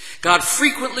 God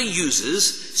frequently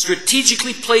uses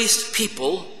strategically placed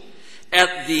people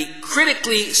at the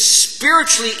critically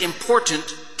spiritually important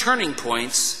turning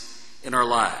points in our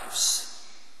lives.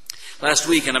 Last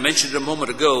week, and I mentioned it a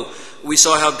moment ago, we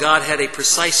saw how God had a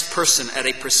precise person at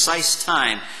a precise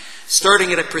time,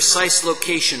 starting at a precise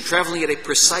location, traveling at a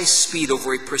precise speed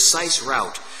over a precise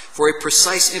route, for a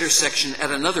precise intersection at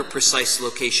another precise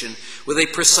location, with a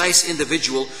precise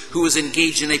individual who was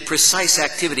engaged in a precise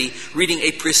activity, reading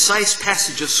a precise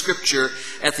passage of Scripture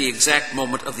at the exact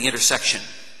moment of the intersection.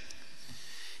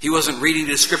 He wasn't reading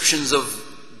descriptions of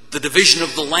the division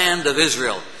of the land of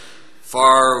Israel,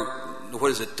 4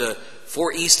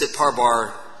 east at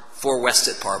Parbar, 4 west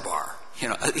at Parbar.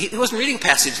 He wasn't reading a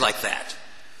passage like that.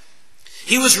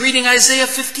 He was reading Isaiah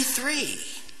 53.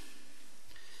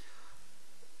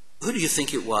 Who do you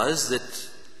think it was that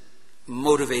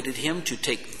motivated him to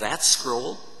take that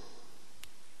scroll,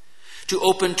 to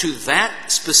open to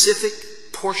that specific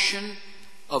portion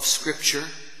of Scripture,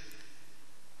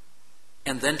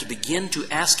 and then to begin to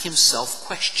ask himself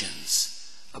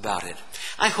questions about it?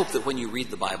 I hope that when you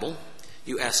read the Bible,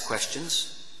 you ask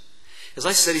questions. As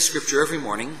I study Scripture every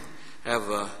morning, I have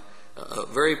a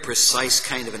very precise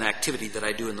kind of an activity that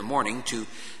I do in the morning to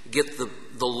get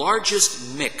the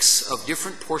largest mix of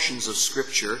different portions of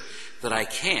Scripture that I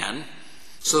can,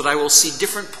 so that I will see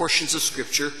different portions of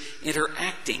Scripture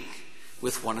interacting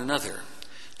with one another.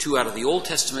 2 out of the Old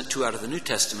Testament, 2 out of the New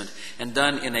Testament, and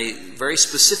done in a very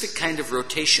specific kind of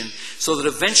rotation, so that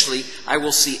eventually I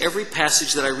will see every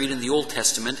passage that I read in the Old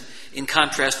Testament in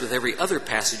contrast with every other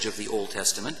passage of the Old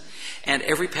Testament, and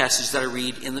every passage that I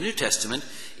read in the New Testament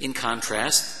in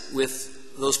contrast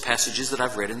with those passages that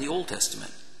I've read in the Old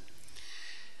Testament.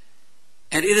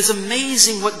 And it is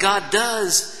amazing what God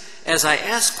does as I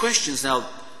ask questions. Now,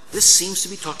 this seems to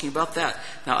be talking about that.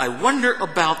 Now, I wonder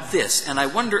about this, and I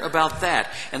wonder about that.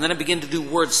 And then I begin to do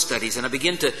word studies, and I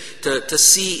begin to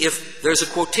see if there's a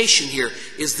quotation here.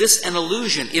 Is this an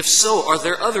allusion? If so, are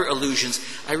there other allusions?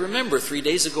 I remember 3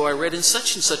 days ago I read in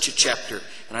such and such a chapter,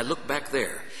 and I look back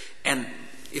there. And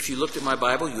if you looked at my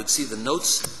Bible, you would see the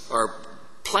notes are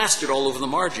plastered all over the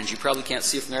margins. You probably can't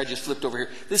see it from there. I just flipped over here.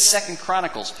 This is 2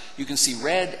 Chronicles. You can see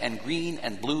red and green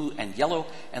and blue and yellow.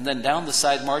 And then down the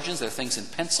side margins, there are things in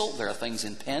pencil. There are things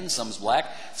in pen. Some's black,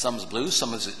 some's blue,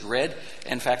 some is red.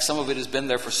 In fact, some of it has been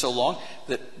there for so long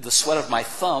that the sweat of my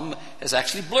thumb has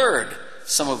actually blurred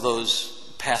some of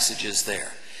those passages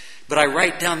there. But I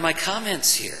write down my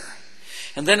comments here.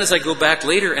 And then as I go back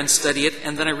later and study it,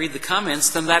 and then I read the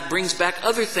comments, then that brings back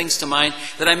other things to mind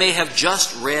that I may have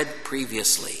just read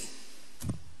previously.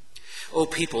 Oh,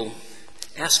 people,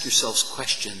 ask yourselves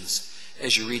questions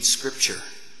as you read Scripture.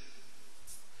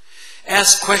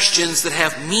 Ask questions that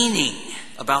have meaning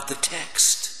about the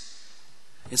text,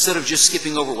 instead of just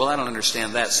skipping over, well, I don't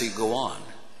understand that, so you go on.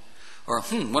 Or,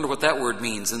 wonder what that word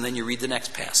means, and then you read the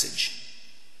next passage.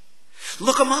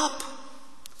 Look them up.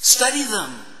 Study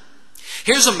them.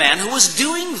 Here's a man who was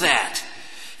doing that.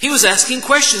 He was asking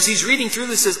questions. He's reading through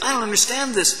this, says, I don't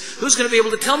understand this. Who's going to be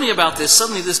able to tell me about this?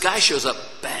 Suddenly this guy shows up,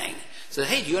 bang. Says,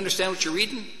 hey, do you understand what you're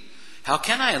reading? How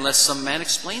can I unless some man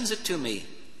explains it to me?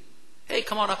 Hey,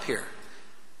 come on up here.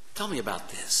 Tell me about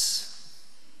this.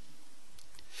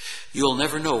 You'll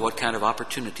never know what kind of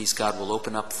opportunities God will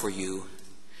open up for you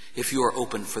if you are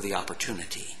open for the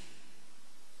opportunity.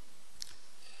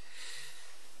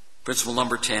 Principle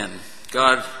number 10.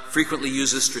 God frequently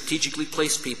uses strategically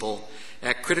placed people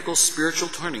at critical spiritual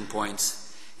turning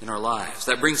points in our lives.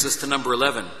 That brings us to number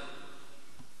 11.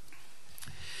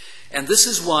 And this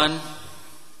is one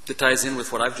that ties in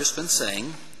with what I've just been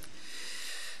saying,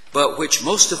 but which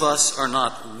most of us are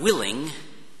not willing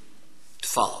to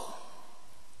follow.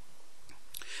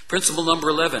 Principle number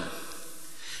 11.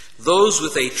 Those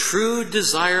with a true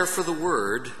desire for the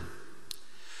Word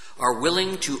are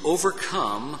willing to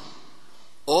overcome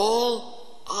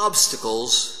all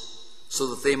obstacles so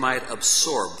that they might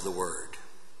absorb the Word.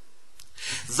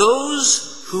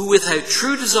 Those who with a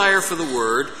true desire for the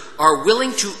Word are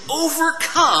willing to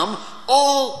overcome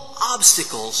all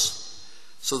obstacles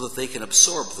so that they can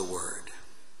absorb the Word.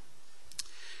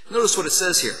 Notice what it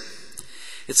says here.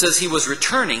 It says he was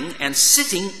returning and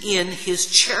sitting in his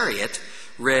chariot,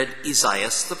 read Isaiah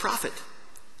the prophet.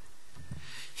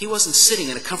 He wasn't sitting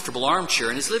in a comfortable armchair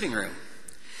in his living room.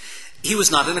 He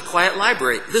was not in a quiet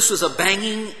library. This was a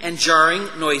banging and jarring,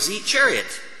 noisy chariot.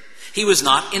 He was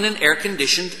not in an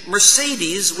air-conditioned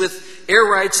Mercedes with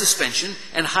air-ride suspension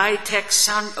and high-tech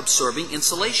sound-absorbing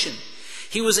insulation.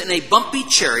 He was in a bumpy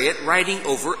chariot riding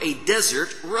over a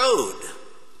desert road.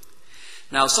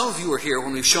 Now, some of you were here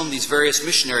when we've shown these various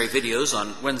missionary videos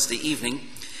on Wednesday evening.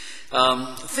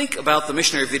 Think about the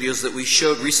missionary videos that we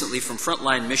showed recently from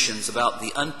Frontline Missions about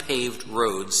the unpaved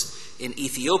roads in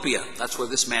Ethiopia. That's where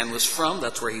this man was from.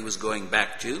 That's where he was going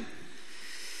back to.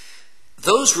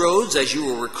 Those roads, as you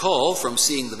will recall from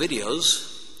seeing the videos,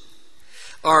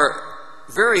 are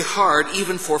very hard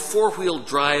even for four-wheel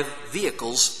drive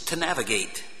vehicles to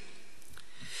navigate.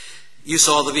 You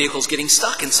saw the vehicles getting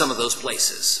stuck in some of those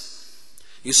places.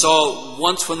 You saw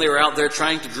once when they were out there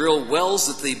trying to drill wells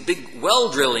that the big well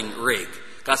drilling rig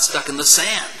got stuck in the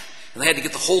sand. And they had to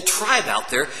get the whole tribe out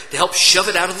there to help shove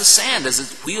it out of the sand as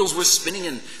its wheels were spinning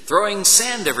and throwing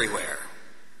sand everywhere.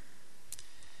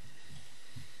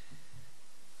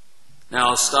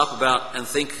 Now stop about and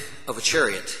think of a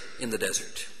chariot in the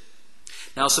desert.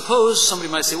 Now suppose somebody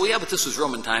might say, well, yeah, but this was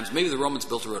Roman times. Maybe the Romans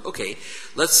built a road. Okay,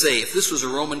 let's say if this was a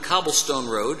Roman cobblestone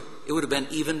road, it would have been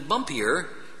even bumpier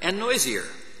and noisier.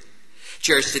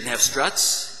 Chariots didn't have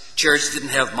struts. Chariots didn't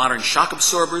have modern shock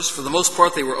absorbers. For the most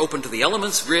part, they were open to the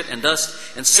elements, grit and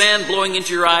dust, and sand blowing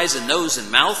into your eyes and nose and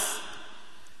mouth.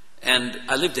 And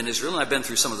I lived in Israel, and I've been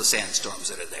through some of the sandstorms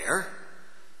that are there.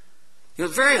 You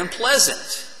know, very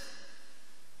unpleasant.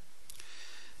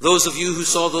 Those of you who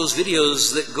saw those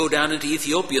videos that go down into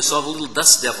Ethiopia saw the little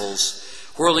dust devils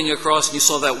whirling across, and you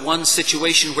saw that one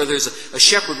situation where there's a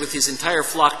shepherd with his entire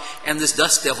flock, and this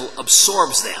dust devil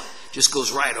absorbs them, just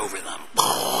goes right over them.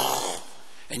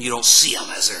 And you don't see them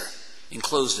as they're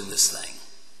enclosed in this thing.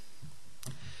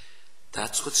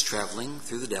 That's what's traveling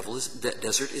through the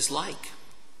desert is like.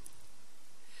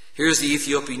 Here's the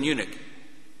Ethiopian eunuch.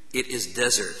 It is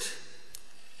desert.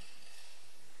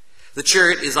 The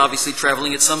chariot is obviously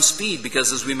traveling at some speed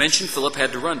because, as we mentioned, Philip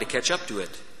had to run to catch up to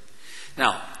it.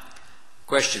 Now,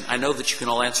 question. I know that you can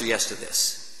all answer yes to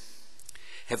this.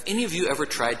 Have any of you ever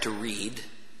tried to read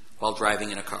while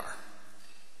driving in a car?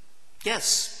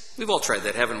 Yes. We've all tried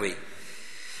that, haven't we?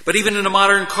 But even in a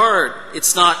modern car,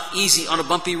 it's not easy on a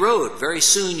bumpy road. Very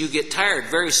soon you get tired.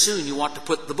 Very soon you want to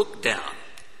put the book down.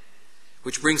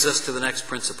 Which brings us to the next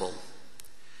principle.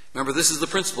 Remember, this is the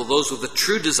principle. Those with a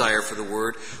true desire for the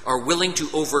word are willing to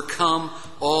overcome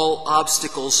all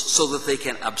obstacles so that they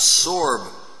can absorb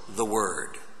the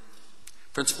word.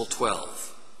 Principle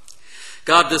 12.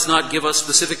 God does not give us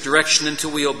specific direction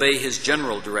until we obey his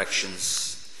general directions.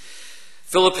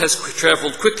 Philip has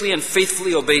traveled quickly and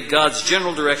faithfully obeyed God's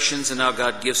general directions, and now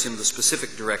God gives him the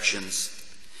specific directions.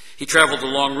 He traveled a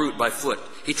long route by foot.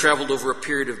 He traveled over a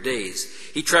period of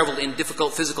days. He traveled in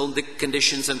difficult physical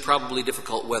conditions and probably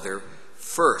difficult weather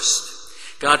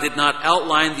first. God did not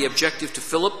outline the objective to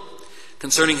Philip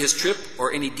concerning his trip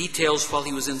or any details while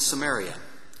he was in Samaria.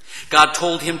 God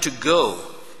told him to go,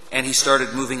 and he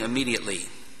started moving immediately.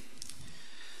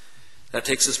 That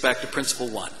takes us back to principle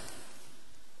 1.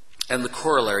 And the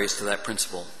corollaries to that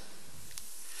principle.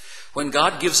 When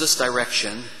God gives us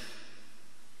direction,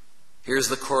 here's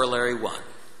the corollary 1.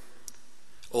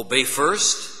 Obey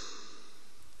first,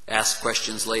 ask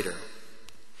questions later.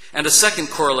 And a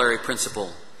second corollary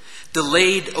principle.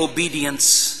 Delayed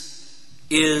obedience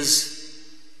is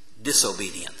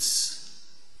disobedience.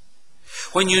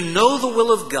 When you know the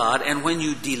will of God and when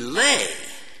you delay,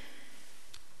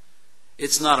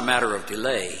 it's not a matter of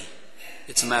delay.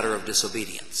 It's a matter of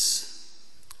disobedience.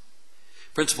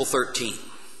 Principle 13.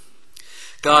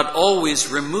 God always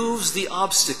removes the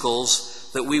obstacles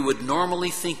that we would normally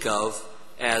think of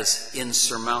as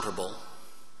insurmountable.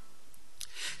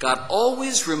 God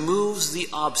always removes the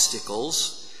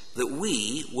obstacles that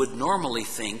we would normally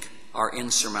think are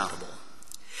insurmountable.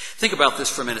 Think about this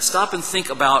for a minute. Stop and think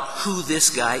about who this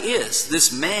guy is,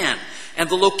 this man, and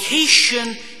the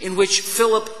location in which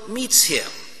Philip meets him.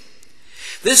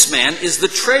 This man is the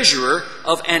treasurer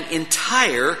of an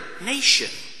entire nation.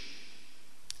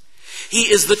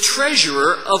 He is the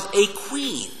treasurer of a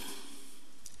queen.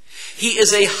 He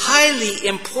is a highly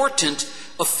important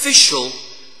official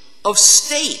of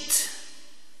state.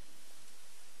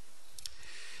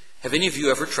 Have any of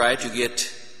you ever tried to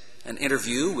get an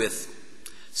interview with,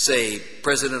 say,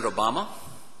 President Obama?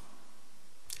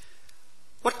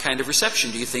 What kind of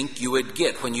reception do you think you would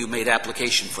get when you made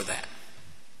application for that?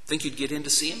 Think you'd get in to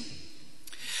see him?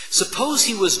 Suppose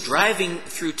he was driving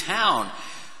through town.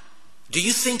 Do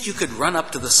you think you could run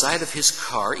up to the side of his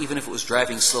car, even if it was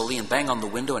driving slowly, and bang on the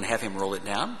window and have him roll it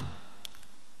down?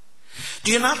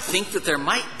 Do you not think that there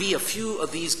might be a few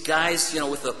of these guys,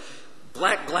 with the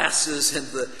black glasses and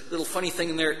the little funny thing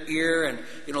in their ear and,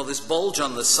 this bulge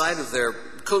on the side of their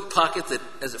coat pocket that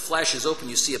as it flashes open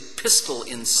you see a pistol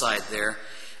inside there,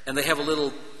 and they have a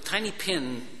little tiny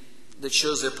pin that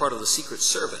shows they're part of the Secret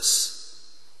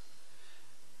Service?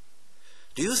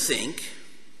 Do you think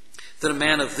that a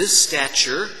man of this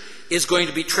stature is going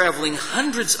to be traveling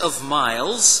hundreds of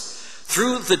miles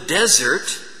through the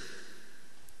desert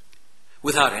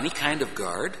without any kind of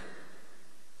guard?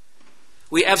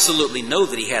 We absolutely know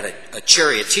that he had a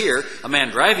charioteer, a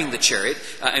man driving the chariot.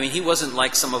 He wasn't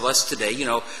like some of us today.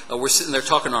 We're sitting there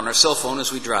talking on our cell phone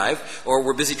as we drive, or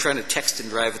we're busy trying to text and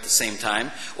drive at the same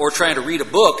time, or trying to read a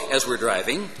book as we're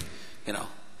driving.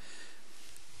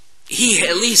 He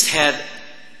at least had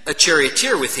a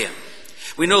charioteer with him.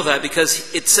 We know that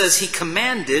because it says he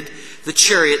commanded the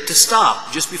chariot to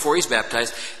stop just before he's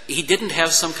baptized. He didn't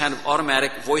have some kind of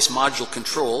automatic voice module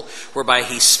control whereby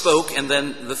he spoke and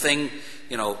then the thing,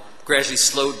 gradually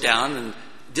slowed down and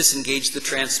disengaged the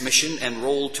transmission and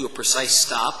rolled to a precise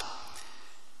stop.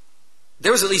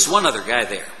 There was at least one other guy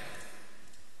there.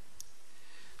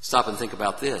 Stop and think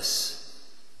about this.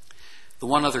 The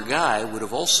one other guy would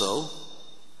have also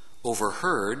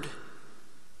overheard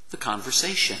the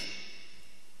conversation.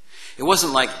 It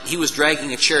wasn't like he was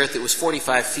dragging a chariot that was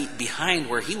 45 feet behind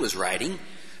where he was riding,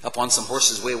 up on some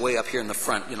horses way up here in the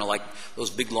front, like those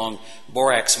big long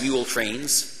borax mule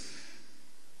trains.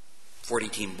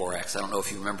 40-team borax. I don't know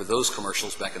if you remember those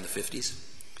commercials back in the 50s.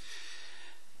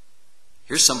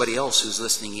 Here's somebody else who's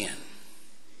listening in.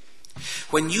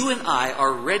 When you and I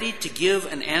are ready to give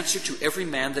an answer to every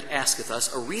man that asketh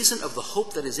us a reason of the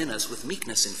hope that is in us with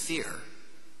meekness and fear,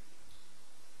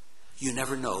 you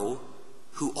never know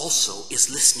who also is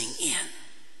listening in.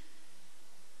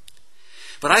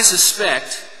 But I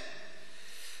suspect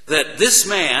that this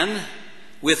man,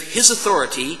 with his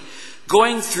authority,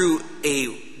 going through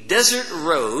a desert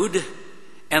road,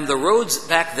 and the roads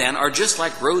back then are just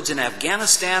like roads in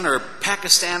Afghanistan or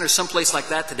Pakistan or someplace like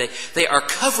that today. They are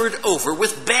covered over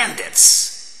with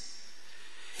bandits.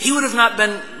 He would have not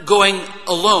been going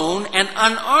alone and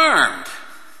unarmed.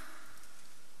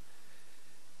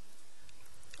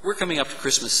 We're coming up to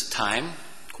Christmas time,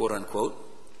 quote unquote,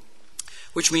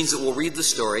 which means that we'll read the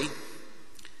story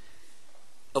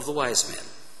of the wise men.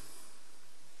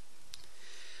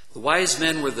 The wise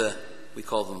men were we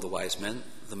call them the wise men,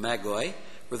 the Magi,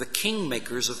 were the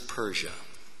kingmakers of Persia.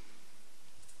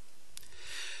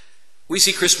 We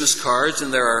see Christmas cards,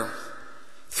 and there are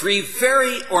 3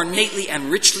 very ornately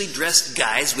and richly dressed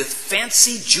guys with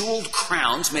fancy jeweled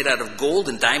crowns made out of gold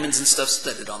and diamonds and stuff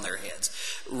studded on their heads,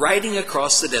 riding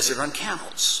across the desert on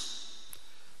camels.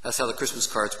 That's how the Christmas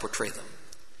cards portray them.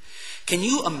 Can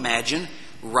you imagine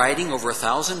riding over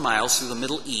 1,000 miles through the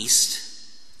Middle East,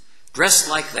 dressed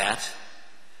like that,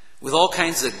 with all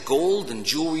kinds of gold and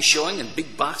jewelry showing and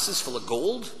big boxes full of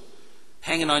gold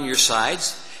hanging on your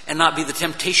sides, and not be the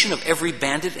temptation of every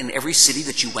bandit in every city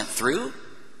that you went through?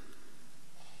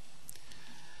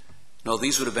 No,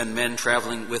 these would have been men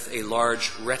traveling with a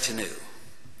large retinue.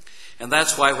 And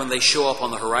that's why when they show up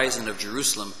on the horizon of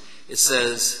Jerusalem, it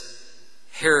says,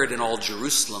 Herod and all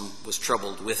Jerusalem was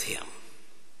troubled with him.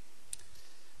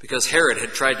 Because Herod had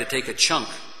tried to take a chunk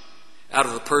out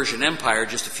of the Persian Empire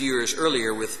just a few years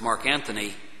earlier with Mark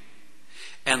Antony,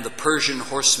 and the Persian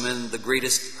horsemen, the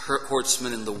greatest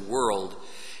horsemen in the world,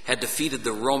 had defeated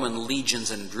the Roman legions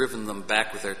and driven them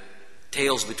back with their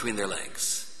tails between their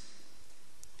legs.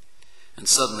 And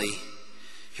suddenly,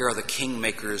 here are the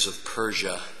kingmakers of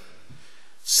Persia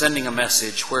sending a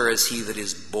message, where is he that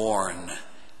is born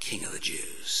King of the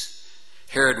Jews?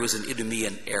 Herod was an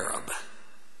Idumean Arab.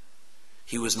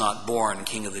 He was not born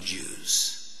King of the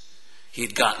Jews. He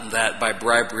had gotten that by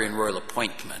bribery and royal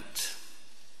appointment.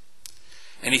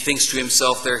 And he thinks to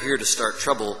himself, they're here to start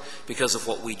trouble because of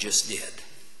what we just did.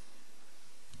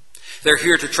 They're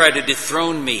here to try to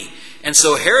dethrone me. And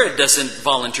so Herod doesn't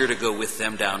volunteer to go with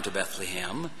them down to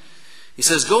Bethlehem. He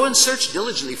says, go and search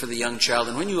diligently for the young child,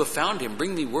 and when you have found him,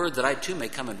 bring me word that I too may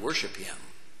come and worship him.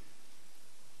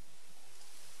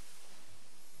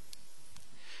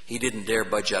 He didn't dare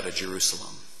budge out of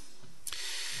Jerusalem.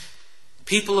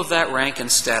 People of that rank and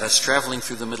status traveling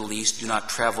through the Middle East do not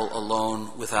travel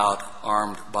alone without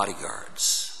armed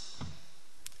bodyguards.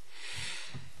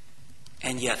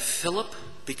 And yet Philip,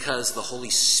 because the Holy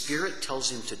Spirit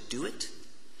tells him to do it,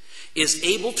 is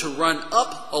able to run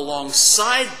up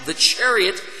alongside the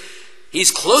chariot.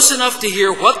 He's close enough to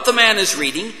hear what the man is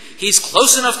reading. He's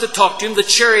close enough to talk to him. The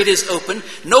chariot is open.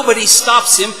 Nobody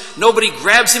stops him. Nobody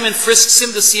grabs him and frisks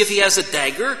him to see if he has a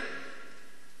dagger.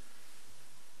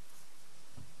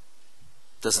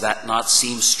 Does that not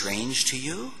seem strange to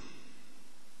you?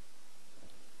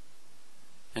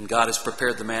 And God has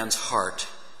prepared the man's heart.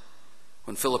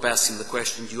 When Philip asks him the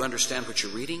question, do you understand what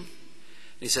you're reading?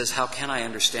 And he says, how can I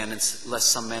understand unless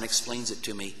some man explains it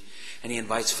to me? And he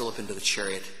invites Philip into the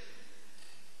chariot.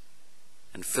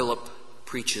 And Philip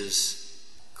preaches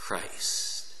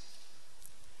Christ.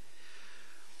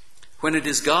 When it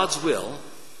is God's will,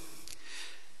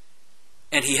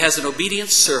 and he has an obedient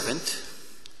servant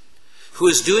who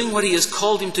is doing what he has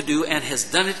called him to do and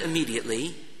has done it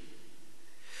immediately,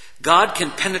 God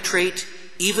can penetrate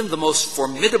even the most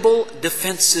formidable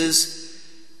defenses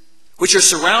which are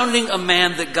surrounding a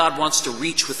man that God wants to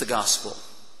reach with the gospel.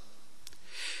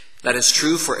 That is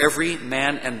true for every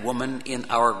man and woman in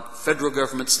our federal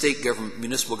government, state government,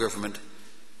 municipal government,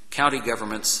 county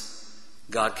governments.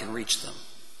 God can reach them.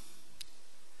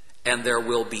 And there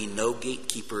will be no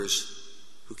gatekeepers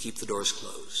who keep the doors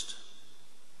closed.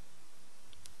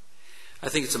 I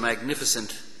think it's a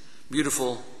magnificent,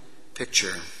 beautiful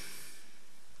picture.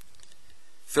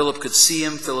 Philip could see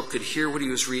him. Philip could hear what he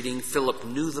was reading. Philip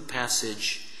knew the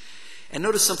passage. And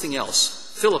notice something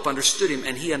else. Philip understood him,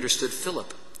 and he understood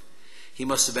Philip. He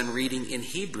must have been reading in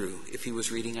Hebrew if he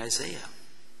was reading Isaiah.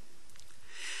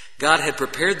 God had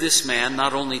prepared this man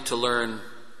not only to learn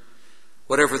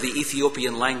whatever the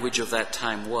Ethiopian language of that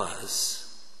time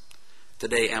was,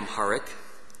 today Amharic,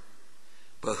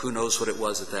 but who knows what it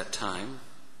was at that time,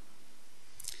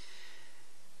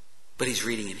 but he's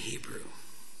reading in Hebrew.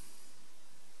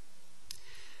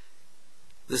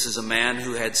 This is a man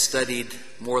who had studied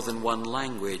more than one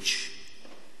language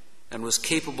and was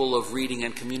capable of reading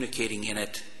and communicating in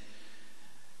it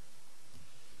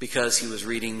because he was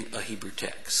reading a Hebrew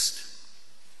text.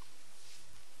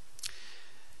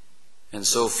 And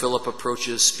so Philip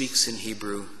approaches, speaks in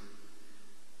Hebrew,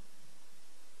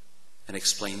 and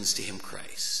explains to him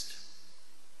Christ.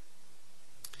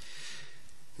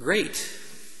 Great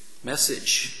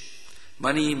message.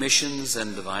 Money, missions,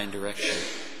 and divine direction.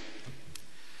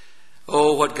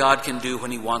 Oh, what God can do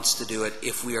when he wants to do it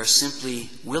if we are simply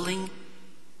willing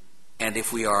and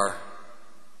if we are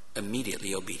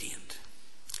immediately obedient.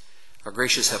 Our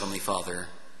gracious Heavenly Father,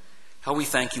 how we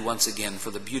thank you once again for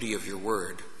the beauty of your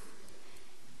word.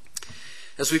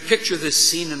 As we picture this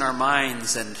scene in our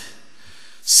minds and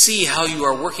see how you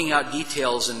are working out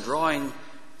details and drawing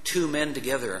two men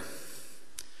together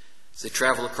as they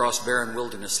travel across barren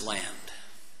wilderness land.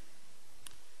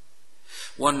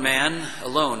 One man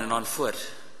alone and on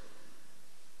foot.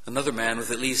 Another man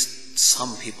with at least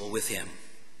some people with him.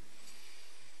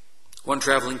 One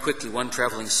traveling quickly, one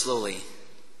traveling slowly.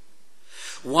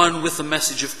 One with the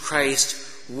message of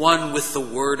Christ, one with the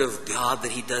word of God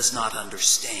that he does not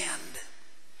understand.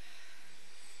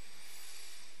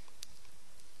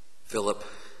 Philip,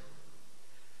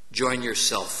 join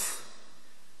yourself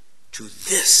to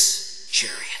this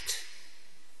chariot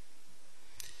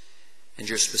and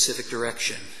your specific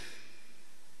direction,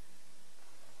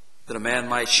 that a man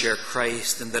might share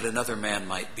Christ and that another man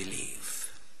might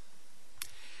believe.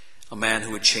 A man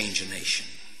who would change a nation.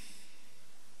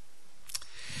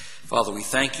 Father, we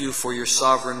thank you for your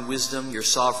sovereign wisdom, your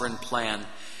sovereign plan,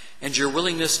 and your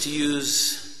willingness to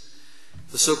use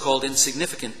the so-called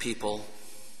insignificant people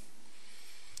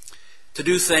to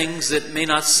do things that may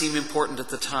not seem important at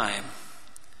the time,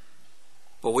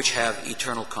 but which have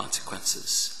eternal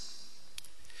consequences.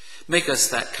 Make us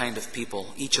that kind of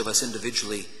people, each of us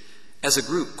individually, as a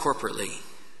group, corporately,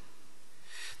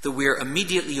 that we are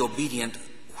immediately obedient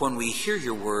when we hear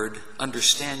your word,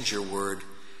 understand your word,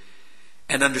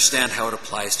 and understand how it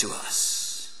applies to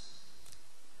us.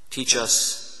 Teach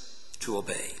us to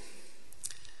obey.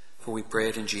 For we pray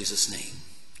it in Jesus' name.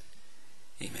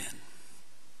 Amen.